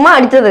 അത് ചുമ്മാ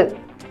അടിച്ചത്.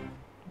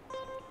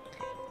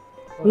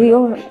 അയ്യോ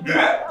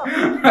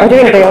ഒരു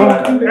മിനിറ്റ്.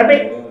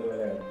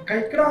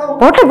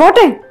 പോട്ടെ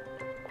പോട്ടെ.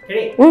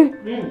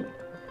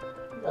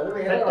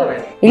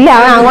 ഇല്ല,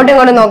 അവൻ അങ്ങോട്ടും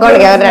ഇങ്ങോട്ടും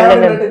നോക്കോണ്ടിരിക്കുക.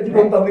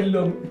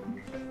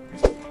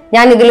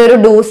 ഞാൻ ഇതിലൊരു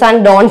ഡൂസ്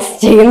ആൻഡ് ഡോൺസ്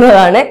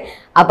ചെയ്യുന്നതാണ്.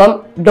 അപ്പം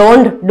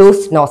don't do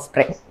snow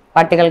spray.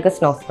 പട്ടികൾക്ക്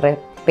snow spray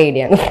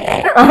പേടിയാണ്.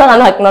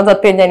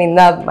 സത്യം ഞാൻ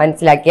ഇന്നാ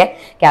മനസ്സിലാക്കിയ.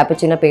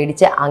 ക്യാപ്പച്ചിനെ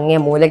പേടിച്ച് അങ്ങേ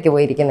മൂലയ്ക്ക്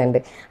പോയിരിക്കുന്നുണ്ട്.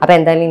 അപ്പൊ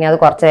എന്തായാലും ഇനി അത്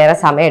കുറച്ചു നേരം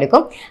സമയം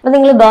എടുക്കും. അപ്പൊ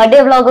നിങ്ങൾ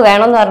ബർത്ത്ഡേ വ്ളോഗ്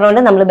വേണമെന്ന്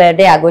പറഞ്ഞുകൊണ്ട് നമ്മൾ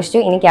ബർത്ത്ഡേ ആഘോഷിച്ചു.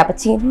 ഇനി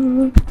ക്യാപ്പച്ചി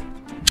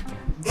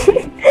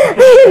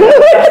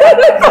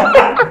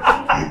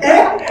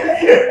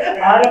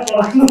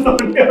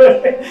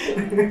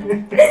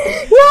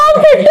ഞാൻ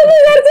പെട്ടെന്ന്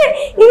വിചാരിച്ചേ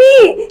ഇനി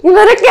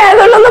ഇവരൊക്കെ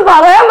ആയതുകൊണ്ടൊന്നും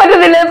പറയാൻ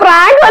പറ്റുന്നില്ല.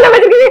 പ്രാങ്ക് പോലെ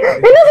പറ്റില്ല.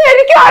 എന്നെ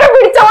ശരിക്കും ആരെ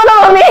പിടിച്ച പോലെ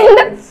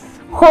തോന്നിയിട്ടുണ്ട്.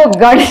 ഓ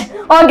ഗോഡ്.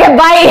 Okay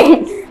bye,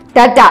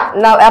 Tata.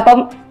 അപ്പം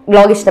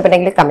വ്ളോഗ്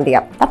ഇഷ്ടപ്പെട്ടെങ്കിൽ കമന്റ്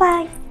ചെയ്യാം.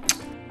 ബൈ.